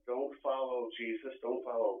 don't follow Jesus, don't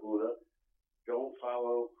follow Buddha, don't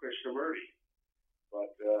follow Krishnamurti.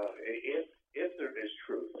 But if there is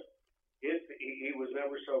truth, if he was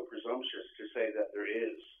never so presumptuous to say that there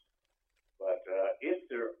is, but if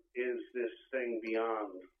there is this thing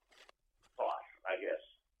beyond thought, I guess,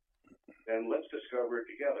 then let's discover it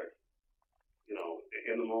together,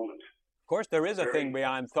 in the moment. Of course, there is a thing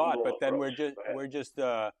beyond thought, but then we're just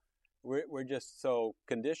so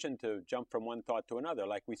conditioned to jump from one thought to another.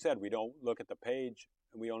 Like we said, we don't look at the page,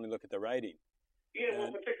 and we only look at the writing. Yeah,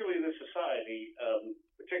 well, particularly in this society,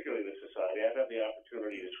 I've had the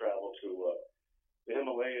opportunity to travel to the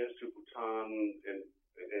Himalayas, to Bhutan, in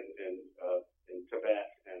Tibet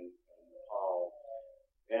and Nepal.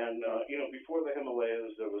 And, before the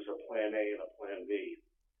Himalayas, there was a plan A and a plan B.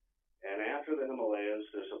 And after the Himalayas,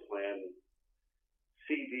 there's a plan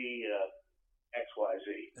C, D, X, Y,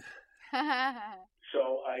 Z.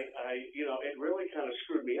 So it really kind of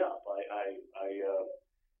screwed me up.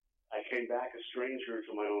 I came back a stranger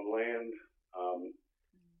to my own land.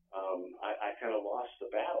 I kind of lost the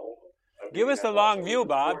battle. Give us the long view,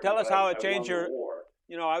 Bob. Tell us how it changed your.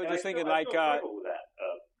 I was just thinking like. Struggle with that,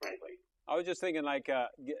 frankly. I was just thinking like,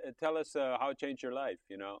 tell us how it changed your life.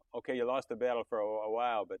 Okay, you lost the battle for a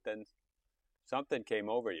while, but then something came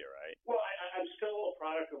over you, right? Well, I'm still a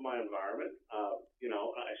product of my environment.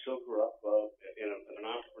 I still grew up in an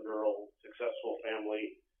entrepreneurial, successful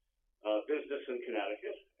family business in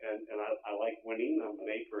Connecticut, and I like winning. I'm an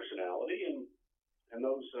A personality, and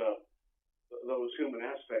those human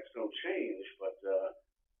aspects don't change. But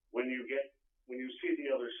when you see the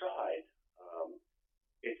other side,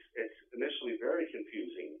 it's initially very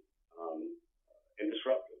confusing and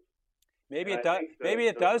disruptive. Maybe it does. Maybe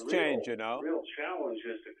it does change. The real challenge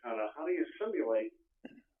is to kind of how do you simulate?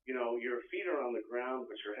 Your feet are on the ground,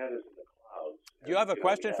 but your head is in the clouds. Do you have a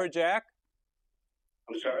question for Jack?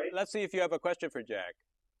 I'm sorry? Let's see if you have a question for Jack.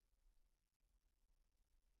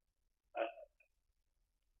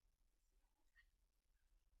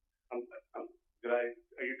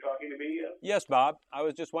 Are you talking to me? Yes, Bob. I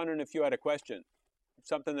was just wondering if you had a question,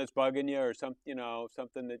 something that's bugging you, or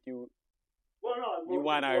something that you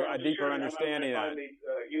want a deeper understanding on.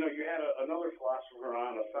 You had another philosopher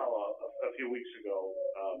on, a fellow, a few weeks ago,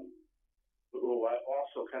 who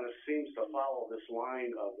also kind of seems to follow this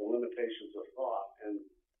line of the limitations of thought. And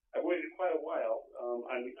I've waited quite a while.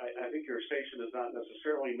 I think your station is not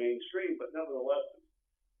necessarily mainstream, but nevertheless, it's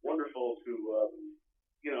wonderful to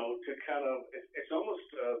kind of, it's almost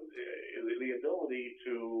the ability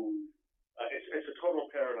to, it's a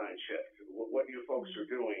total paradigm shift. What you folks are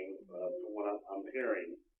doing, from what I'm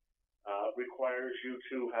hearing, requires you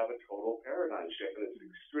to have a total paradigm shift, and it's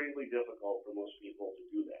extremely difficult for most people to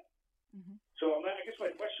do that. Mm-hmm. So I guess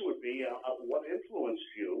my question would be, what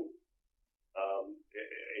influenced you?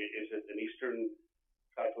 Is it an Eastern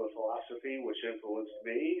type of philosophy which influenced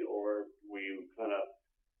me, or were you kind of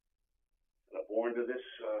born to this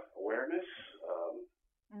awareness?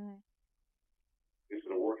 Is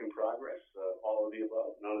it a work in progress? All of the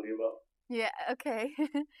above? None of the above? Yeah, okay.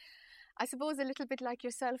 I suppose a little bit like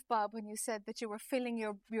yourself, Bob, when you said that you were filling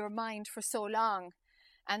your mind for so long,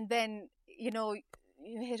 and then,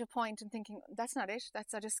 you hit a point and thinking, that's not it.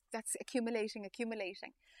 That's accumulating,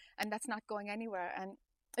 and that's not going anywhere. And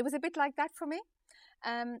it was a bit like that for me.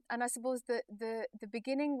 And I suppose the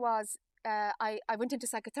beginning was, I went into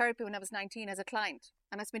psychotherapy when I was 19 as a client,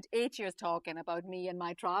 and I spent 8 years talking about me and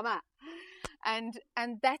my trauma. And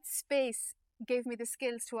that space gave me the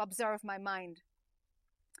skills to observe my mind.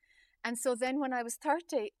 And so then when I was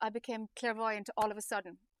 30, I became clairvoyant all of a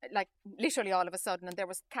sudden. like literally all of a sudden, and there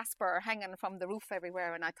was Casper hanging from the roof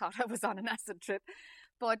everywhere, and I thought I was on an acid trip,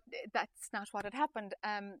 but that's not what had happened.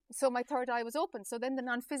 So my third eye was open. So then the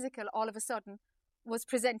non-physical all of a sudden was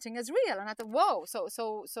presenting as real, and I thought, whoa,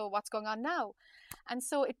 so what's going on now? And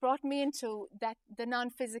so it brought me into that the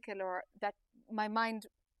non-physical, or that my mind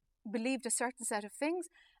believed a certain set of things,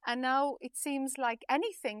 and now it seems like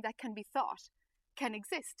anything that can be thought can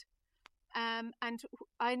exist. And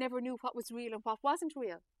I never knew what was real and what wasn't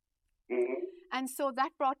real. Mm-hmm. And so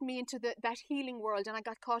that brought me into that healing world, and I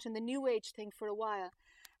got caught in the New Age thing for a while,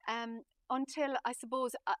 until I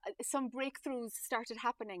suppose some breakthroughs started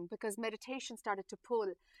happening, because meditation started to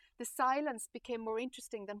pull. The silence became more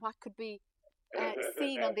interesting than what could be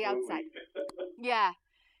seen on the outside. Yeah.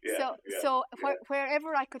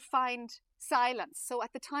 Wherever I could find silence. So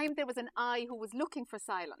at the time there was an I who was looking for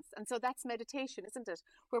silence. And so that's meditation, isn't it?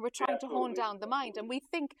 Where we're trying to hone down the mind, and we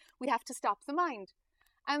think we have to stop the mind.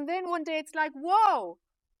 And then one day it's like, whoa,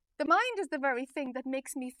 the mind is the very thing that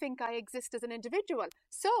makes me think I exist as an individual.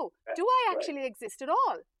 So do I actually exist at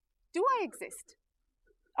all? Do I exist?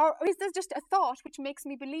 Or is there just a thought which makes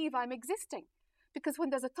me believe I'm existing? Because when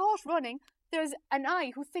there's a thought running, there's an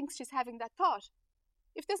I who thinks she's having that thought.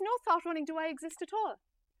 If there's no thought running, do I exist at all?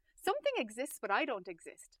 Something exists, but I don't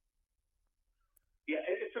exist. Yeah,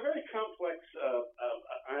 it's a very complex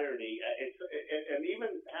irony. And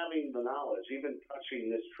even having the knowledge, even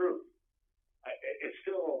touching this truth, it's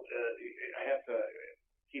still, I have to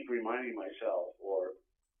keep reminding myself, or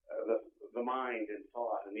the mind and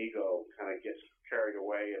thought and ego kind of gets carried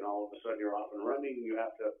away, and all of a sudden you're off and running. You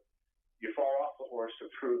fall off the horse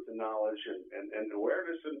of truth and knowledge and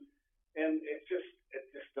awareness, and it just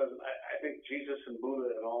doesn't. I think Jesus and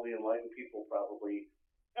Buddha and all the enlightened people probably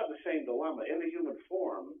have the same dilemma in the human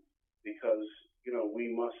form, because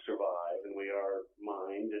we must survive, and we are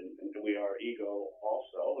mind, and we are ego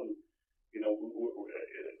also, and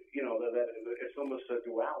that it's almost a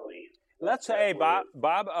duality. Let's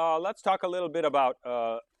Bob. Let's talk a little bit about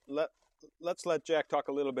let's let Jack talk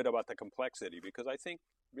a little bit about the complexity, because I think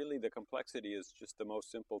really the complexity is just the most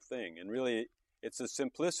simple thing, and really it's the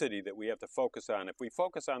simplicity that we have to focus on. If we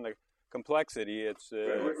focus on the complexity, it's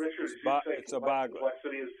a bog.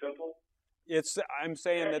 Complexity is simple. I'm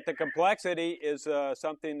saying that the complexity is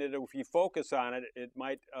something that if you focus on it, it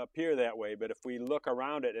might appear that way. But if we look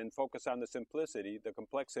around it and focus on the simplicity, the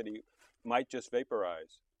complexity might just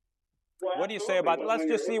vaporize. Well, what do you say about? Let's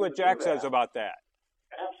just see what Jack says about that.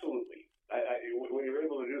 Absolutely. When you're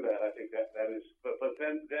able to do that, I think that is. But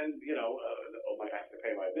then I have to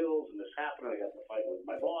pay my bills, and this happened. I got to fight with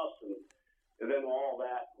my boss, and then all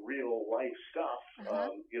that real life stuff.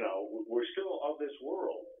 We're still of this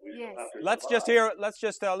world. We still have to Let's survive. Let's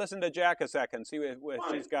just listen to Jack a second. See if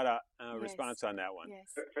she's got a response on that one.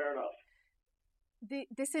 Yes. Fair enough.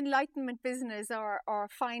 This enlightenment business, or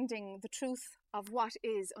finding the truth of what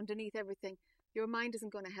is underneath everything, your mind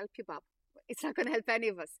isn't going to help you, Bob. It's not going to help any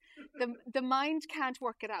of us. The mind can't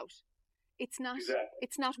work it out. It's not. Exactly.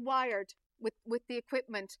 It's not wired with the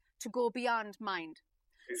equipment to go beyond mind.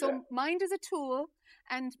 Exactly. So mind is a tool,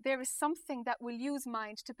 and there is something that will use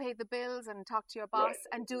mind to pay the bills and talk to your boss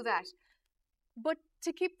and do that. But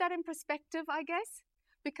to keep that in perspective, I guess,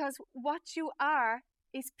 because what you are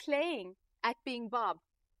is playing at being Bob.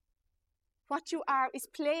 What you are is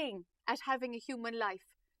playing at having a human life,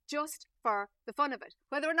 just for the fun of it.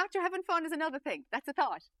 Whether or not you're having fun is another thing. That's a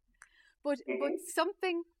thought. But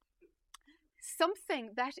something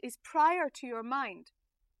that is prior to your mind,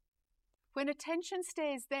 when attention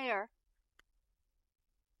stays there,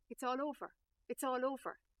 it's all over. It's all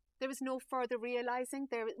over. There is no further realizing.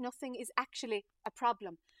 Nothing is actually a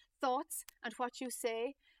problem. Thoughts and what you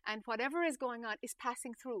say and whatever is going on is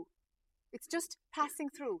passing through. It's just passing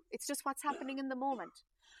through. It's just what's happening in the moment.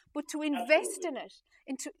 But to invest in it,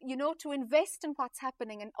 to invest in what's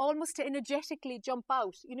happening, and almost to energetically jump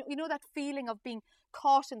out, you know that feeling of being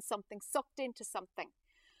caught in something, sucked into something.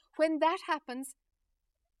 When that happens,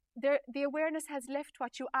 the awareness has left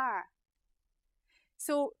what you are.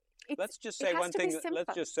 So let's just say one thing.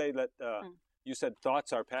 Let's just say that you said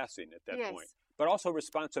thoughts are passing at that point, but also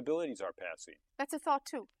responsibilities are passing. That's a thought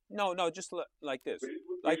too. No, just like this,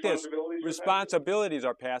 Responsibilities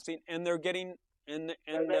are passing, and they're getting and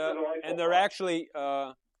they're actually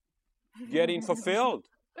getting fulfilled,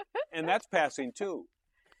 and that's passing too.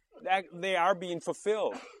 They are being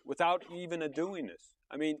fulfilled without even a doingness.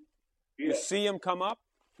 I mean, you see them come up.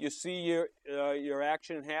 You see your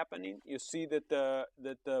action happening. You see that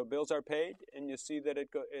the bills are paid, and you see that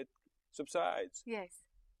it subsides. Yes.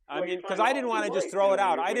 I mean, because I didn't want to just throw it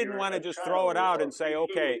out. I didn't want to just throw it out and say,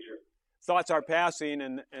 okay, thoughts are passing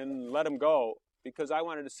and let them go. because I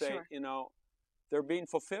wanted to say, Sure. you know, they're being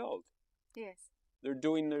fulfilled. Yes. They're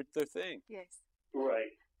doing their thing. Yes.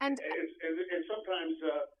 Right. And And sometimes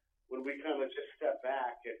when we kind of just step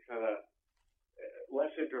back, it kind of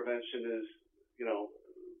less intervention is, you know,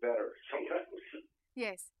 better sometimes.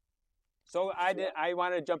 yes. So I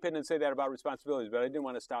wanted to jump in and say that about responsibilities, but I didn't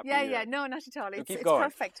want to stop. Yeah, you yeah. No, not at all. So It's, keep it's going.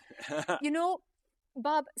 perfect. You know,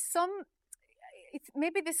 Bob, it's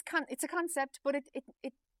maybe it's a concept, but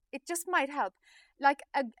it just might help. Like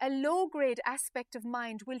a low grade aspect of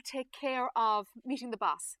mind will take care of meeting the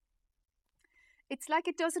boss. It's like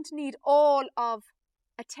it doesn't need all of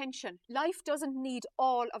attention. Life doesn't need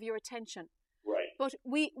all of your attention. Right. But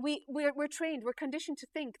we're trained, we're conditioned to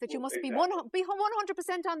think that you must be Exactly.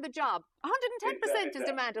 100% on the job. 110% is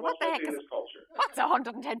demanded. Well, What the heck especially is in this culture. what's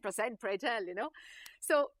 110%, pray tell, you know?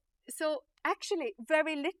 So actually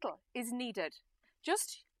very little is needed.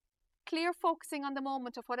 Just clear focusing on the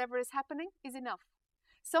moment of whatever is happening is enough.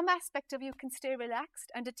 Some aspect of you can stay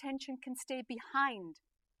relaxed and attention can stay behind.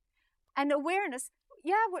 And awareness,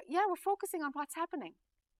 we're focusing on what's happening.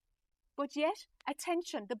 But yet,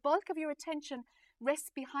 attention, the bulk of your attention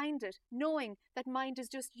rests behind it, knowing that mind is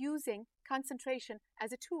just using concentration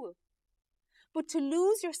as a tool. But to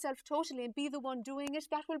lose yourself totally and be the one doing it,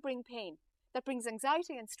 that will bring pain. That brings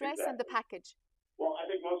anxiety and stress and the package. Well, I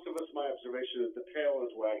think most of us, my observation is the tail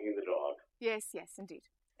is wagging the dog. Yes, indeed.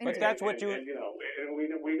 But that's what and, you know, and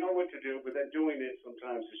we know what to do, but then doing it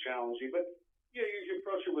sometimes is challenging. But yeah, you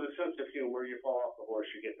approach it with a sense of humor. You fall off the horse,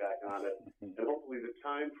 you get back on it, and hopefully the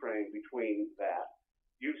time frame between that,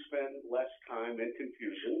 you spend less time in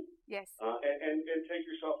confusion. Yes. And take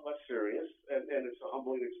yourself less serious, and it's a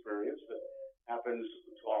humbling experience that happens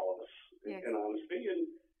to all of us in honesty.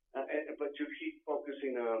 But you keep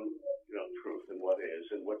focusing on, you know, truth and what is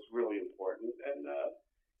and what's really important, and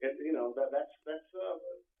you know that's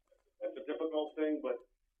a difficult thing, but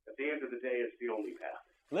at the end of the day, it's the only path.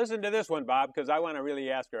 Listen to this one, Bob, because I want to really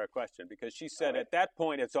ask her a question, because she said at that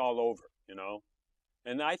point it's all over, you know.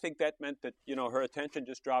 And I think that meant that, you know, her attention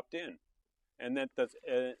just dropped in. And that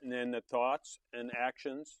and then the thoughts and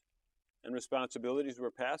actions and responsibilities were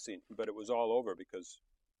passing, but it was all over because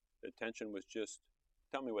the attention was just,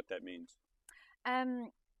 tell me what that means.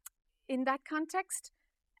 In that context,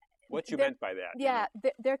 what you meant by that. Yeah,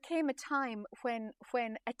 there came a time when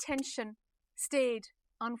attention stayed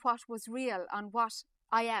on what was real, on what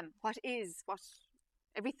I am, what is, what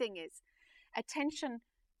everything is. Attention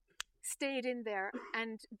stayed in there,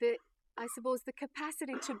 and I suppose the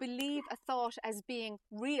capacity to believe a thought as being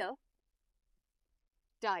real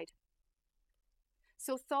died.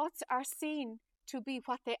 So thoughts are seen to be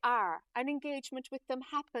what they are. An engagement with them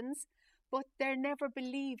happens, but they're never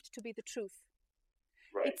believed to be the truth.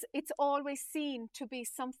 Right. It's always seen to be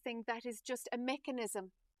something that is just a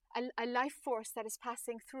mechanism, a life force that is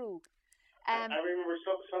passing through. I remember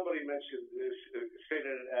somebody mentioned this, stated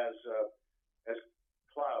it as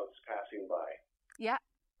clouds passing by. Yeah.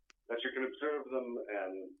 That you can observe them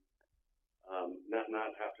and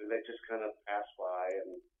not have to. They just kind of pass by,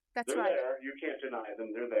 and that's they're right. there. You can't deny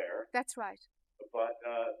them. They're there. That's right. But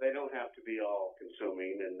they don't have to be all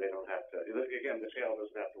consuming, and they don't have to. Again, the tail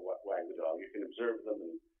doesn't have to wag the dog. You can observe them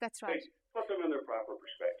and that's right. Put them in their proper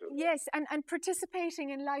perspective. Yes, and participating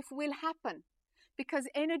in life will happen because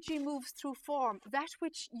energy moves through form. That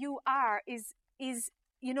which you are is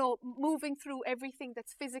you know, moving through everything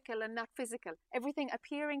that's physical and not physical. Everything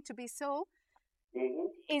appearing to be so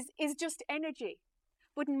is just energy.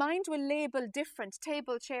 But mind will label different.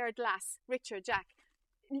 Table, chair, glass, Richard, Jack.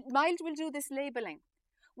 Mind will do this labeling.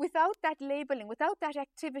 Without that labeling, without that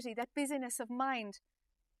activity, that busyness of mind,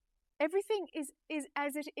 everything is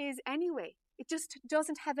as it is anyway. It just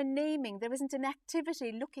doesn't have a naming. There isn't an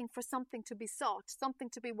activity looking for something to be sought, something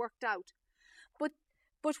to be worked out.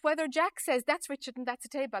 But whether Jack says that's Richard and that's a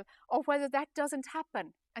table, or whether that doesn't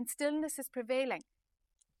happen and stillness is prevailing,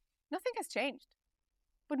 nothing has changed.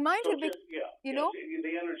 But mind will be, you know?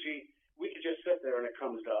 The energy, we could just sit there and it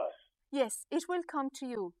comes to us. Yes, it will come to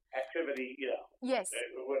you. Activity, Yes.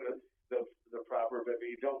 The proverb, if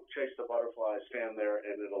you don't chase the butterfly, stand there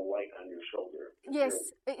and it'll light on your shoulder. Yes,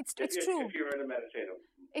 it's true. If you're in a meditative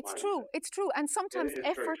mindset. It's true. And sometimes It's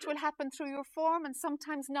effort will happen through your form and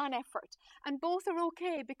sometimes non-effort. And both are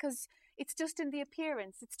okay because it's just in the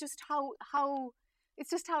appearance. It's just how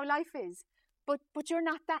life is. But you're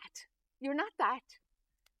not that. You're not that.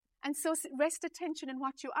 And so rest attention in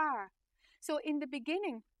what you are. So in the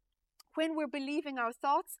beginning, when we're believing our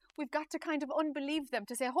thoughts, we've got to kind of unbelieve them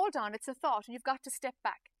to say, hold on, it's a thought, and you've got to step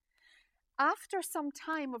back. After some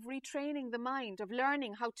time of retraining the mind, of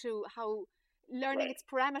learning its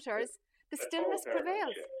parameters, the stillness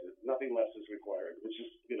prevails. nothing less is required, which is,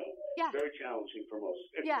 Yeah. very challenging for most.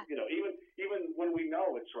 Yeah. Even when we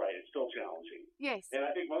know it's right, it's still challenging. Yes. And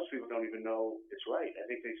I think most people don't even know it's right. I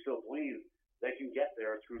think they still believe they can get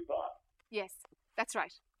there through thought. Yes, that's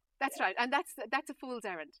right. That's right. And that's a fool's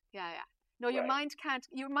errand. Yeah, yeah. No, your Right. mind can't,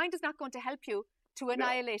 your mind is not going to help you to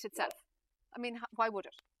annihilate itself. I mean, why would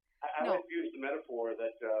it? I No. like to use the metaphor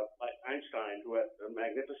that like Einstein, who had a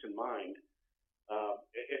magnificent mind,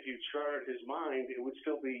 if you charted his mind, it would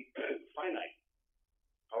still be finite,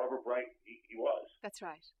 however bright he was. That's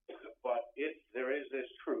right. But if there is this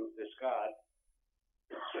truth, this God,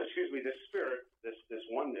 this spirit, this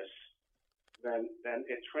oneness, then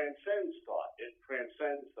it transcends thought. It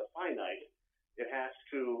transcends the finite. It has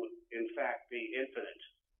to, in fact, be infinite,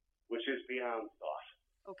 which is beyond thought.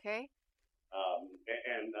 Okay.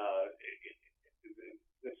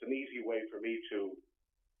 It's an easy way for me to,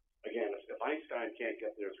 again, if Einstein can't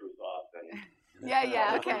get there through thought, then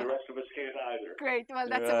Yeah, okay. the rest of us can't either. Great. Well,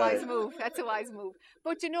 that's a wise move. That's a wise move.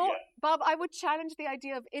 But Bob, I would challenge the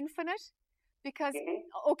idea of infinite because,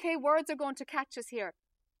 okay, words are going to catch us here.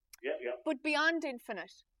 Yeah. But beyond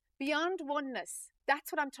infinite, beyond oneness,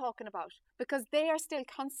 that's what I'm talking about. Because they are still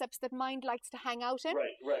concepts that mind likes to hang out in.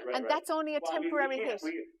 Right. And that's only a temporary hit.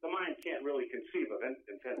 The mind can't really conceive of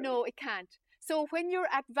infinity. No, it can't. So when you're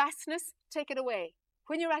at vastness, take it away.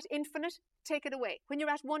 When you're at infinite, take it away. When you're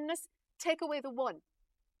at oneness, take away the one.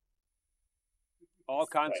 All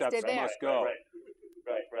concepts Stay there. must go.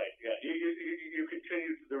 Right. Yeah. You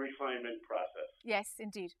continue the refinement process. Yes,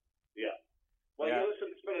 indeed. Yeah. Well, listen,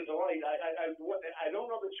 it's been a delight. I don't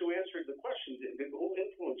know that you answered the question. Who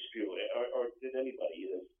influenced you, or did anybody?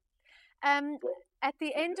 At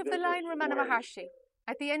the end of the line, Ramana Maharishi.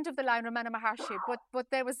 At the end of the line, Ramana Maharishi. But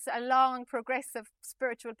there was a long, progressive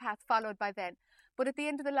spiritual path followed by then. But at the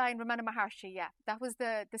end of the line, Ramana Maharishi, yeah. That was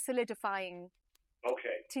the solidifying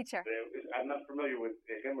teacher. I'm not familiar with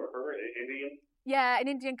him or her, Indian? Yeah, an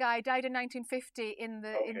Indian guy, died in 1950 in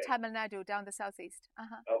Tamil Nadu, down the southeast.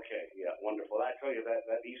 Okay, yeah, wonderful. I tell you,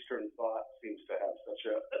 that Eastern thought seems to have such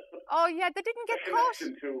a oh yeah, they didn't get caught.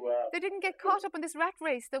 They didn't get caught up in this rat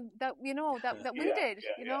race that we did.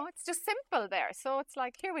 It's just simple there. So it's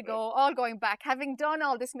like, here we go, all going back, having done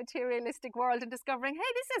all this materialistic world and discovering,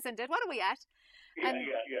 hey, this isn't it. What are we at? And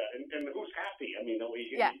who's happy? I mean,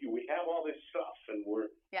 we have all this stuff and we're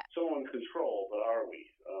so in control, but are we?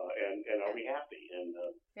 And are we happy? And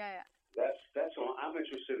that's all. I'm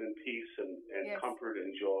interested in peace and comfort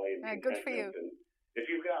and joy. And good for you. And if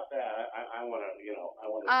you've got that, I want to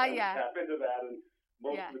tap into that. And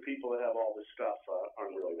most of the people that have all this stuff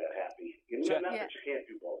aren't really that happy. Not that you can't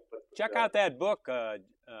do both, but check out that book,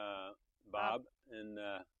 Bob, and.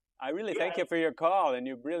 I really thank you for your call, and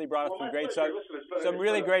you've really brought up some great subjects.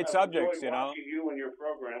 You know. Watching you and your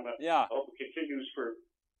program. I hope it continues for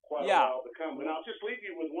quite a while to come. And I'll just leave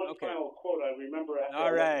you with one final quote. I remember after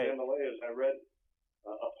I went to Himalayas, I read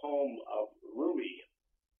a poem of Rumi,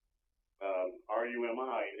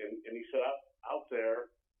 R-U-M-I, and he said, out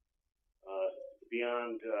there,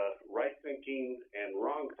 beyond right thinking and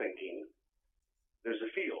wrong thinking, there's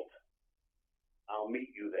a field. I'll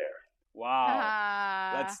meet you there.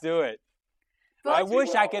 Wow. Let's do it. I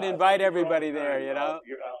wish I could invite everybody there, I'll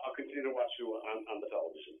continue to watch you on the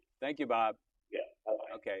television. Thank you, Bob. Yeah,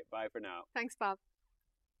 bye-bye. Okay, bye for now. Thanks, Bob.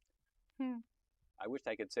 I wish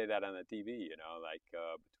I could say that on the TV, like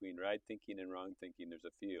between right thinking and wrong thinking, there's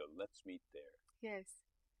a field. Let's meet there. Yes.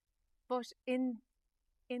 But in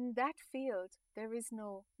that field, there is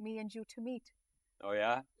no me and you to meet. Oh,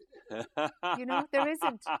 yeah? There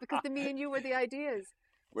isn't, because the me and you were the ideas.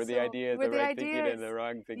 We're the ideas, the right thinking and the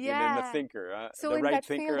wrong thinking, and the thinker. So the right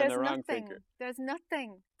thinker and the wrong thinker. There's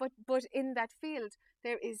nothing. But in that field,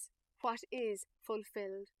 there is what is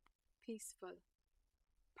fulfilled, peaceful,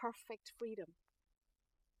 perfect freedom.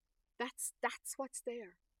 That's what's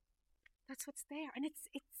there. That's what's there. And it's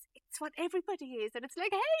what everybody is. And it's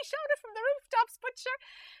like, hey, shout it from the rooftops. But sure,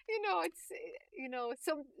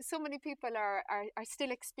 so many people are still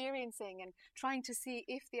experiencing and trying to see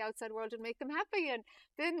if the outside world would make them happy. And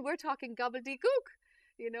then we're talking gobbledygook.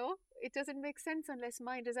 It doesn't make sense unless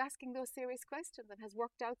mind is asking those serious questions and has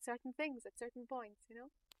worked out certain things at certain points.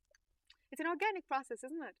 It's an organic process,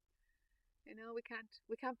 isn't it?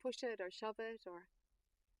 We can't push it or shove it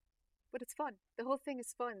but it's fun. The whole thing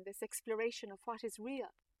is fun, this exploration of what is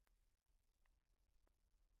real.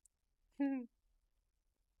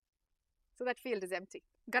 So that field is empty.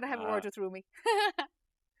 Gotta have a word with Rumi.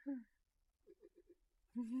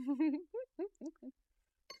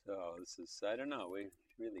 So this is, I don't know, we're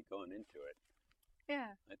really going into it.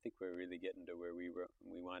 Yeah. I think we're really getting to where we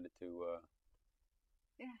wanted to.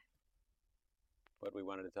 what we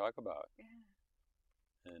wanted to talk about.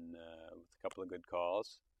 Yeah. And with a couple of good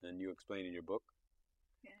calls, and you explaining your book.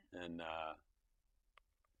 Yeah. And,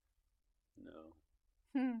 you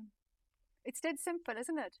know. It's dead simple,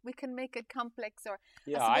 isn't it? We can make it complex, or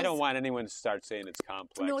yeah. I don't want anyone to start saying it's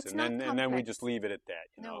complex, No, it's and not then complex. and then we just leave it at that,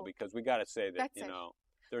 you know, No. because we got to say that That's you it. know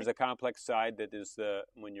there's a complex side that is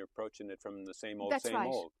when you're approaching it from the same old, That's same right.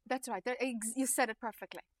 old. That's right. You said it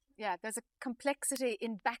perfectly. Yeah, there's a complexity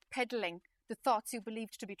in backpedaling the thoughts you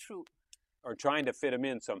believed to be true. Or trying to fit them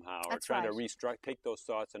in somehow, That's or trying right. to take those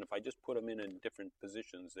thoughts, and if I just put them in different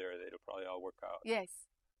positions there, it'll probably all work out. Yes.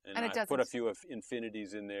 And it I doesn't. put a few of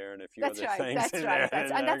infinities in there and a few That's other right. things That's in right. there,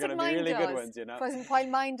 And that's they're what going to be mind really does. good ones, you know. While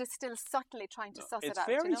mind is still subtly trying to suss It's it out.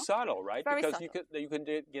 very you know? subtle, right? Very because subtle.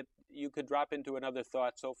 you could drop into another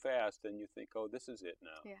thought so fast, and you think, oh, this is it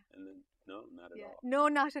now. Yeah. And then no, not at all. No,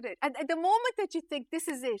 not at it. And the moment that you think this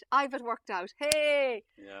is it, I've it worked out. Hey,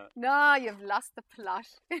 Yeah. no, you've lost the plot.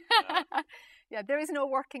 Yeah. Yeah, there is no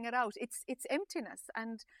working it out. It's emptiness,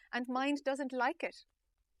 and mind doesn't like it.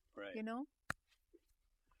 Right. You know.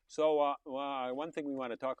 So, one thing we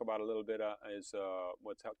want to talk about a little bit is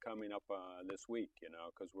what's coming up this week, you know,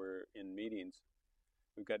 because we're in meetings.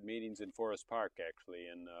 We've got meetings in Forest Park, actually,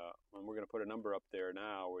 and we're going to put a number up there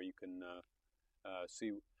now where you can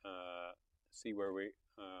see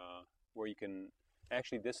where you can.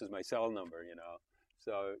 Actually, this is my cell number, you know,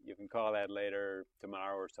 so you can call that later,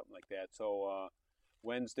 tomorrow, or something like that. So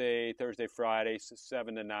Wednesday, Thursday, Friday,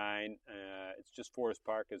 7 to 9. It's just Forest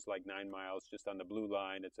Park is like 9 miles, just on the blue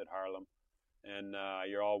line. It's at Harlem, and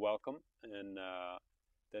you're all welcome. And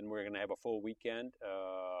then we're going to have a full weekend.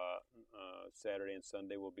 Saturday and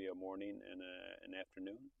Sunday will be a morning and an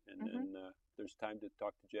afternoon, and then there's time to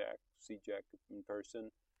talk to Jack, see Jack in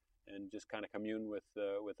person, and just kind of commune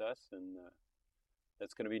with us. And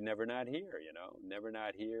that's going to be Never Not Here. You know, Never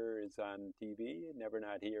Not Here is on TV. Never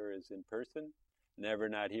Not Here is in person. Never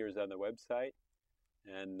Not Here is on the website,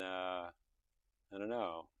 and I don't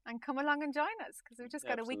know. And come along and join us, because we've just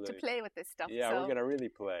got a week to play with this stuff. Yeah, so. we're going to really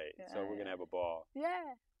play, Yeah, so we're going to have a ball.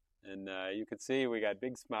 Yeah. And you can see we got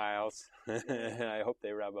big smiles. I hope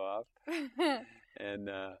they rub off. And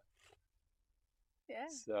yeah.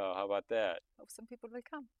 so how about that? Hope some people will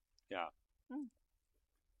come. Yeah.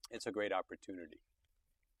 It's a great opportunity.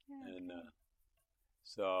 Yeah, and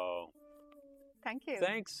so thank you.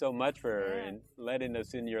 Thanks so much for letting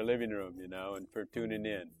us in your living room, you know, and for tuning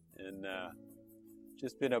in. And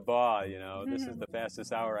just been a ball, you know. This is the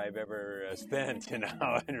fastest hour I've ever spent, you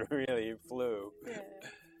know, and really flew. Yeah.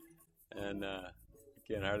 And I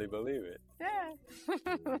can't hardly believe it. Yeah.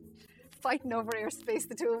 Fighting over airspace,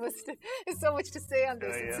 the two of us. There's so much to say on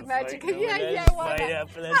this. It's magic. Yeah, why not?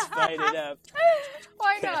 Let's fight it up.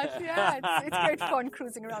 Why not? Yeah, it's great fun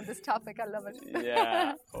cruising around this topic. I love it.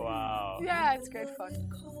 Yeah. Wow. Yeah, it's great fun.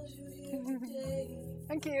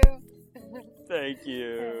 Thank you. Thank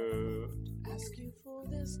you. Ask you for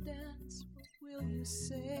this dance, what will you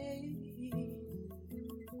say?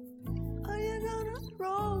 Are you gonna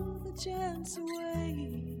throw the chance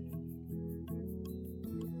away?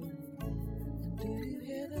 And do you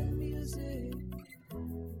hear the music?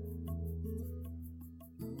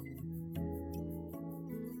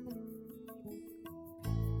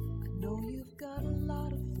 I know you've got a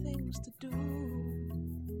lot of things to do,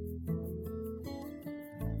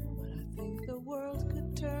 but I think the world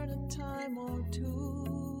could turn a time or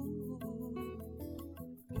two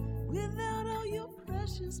without all your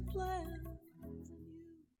precious plans.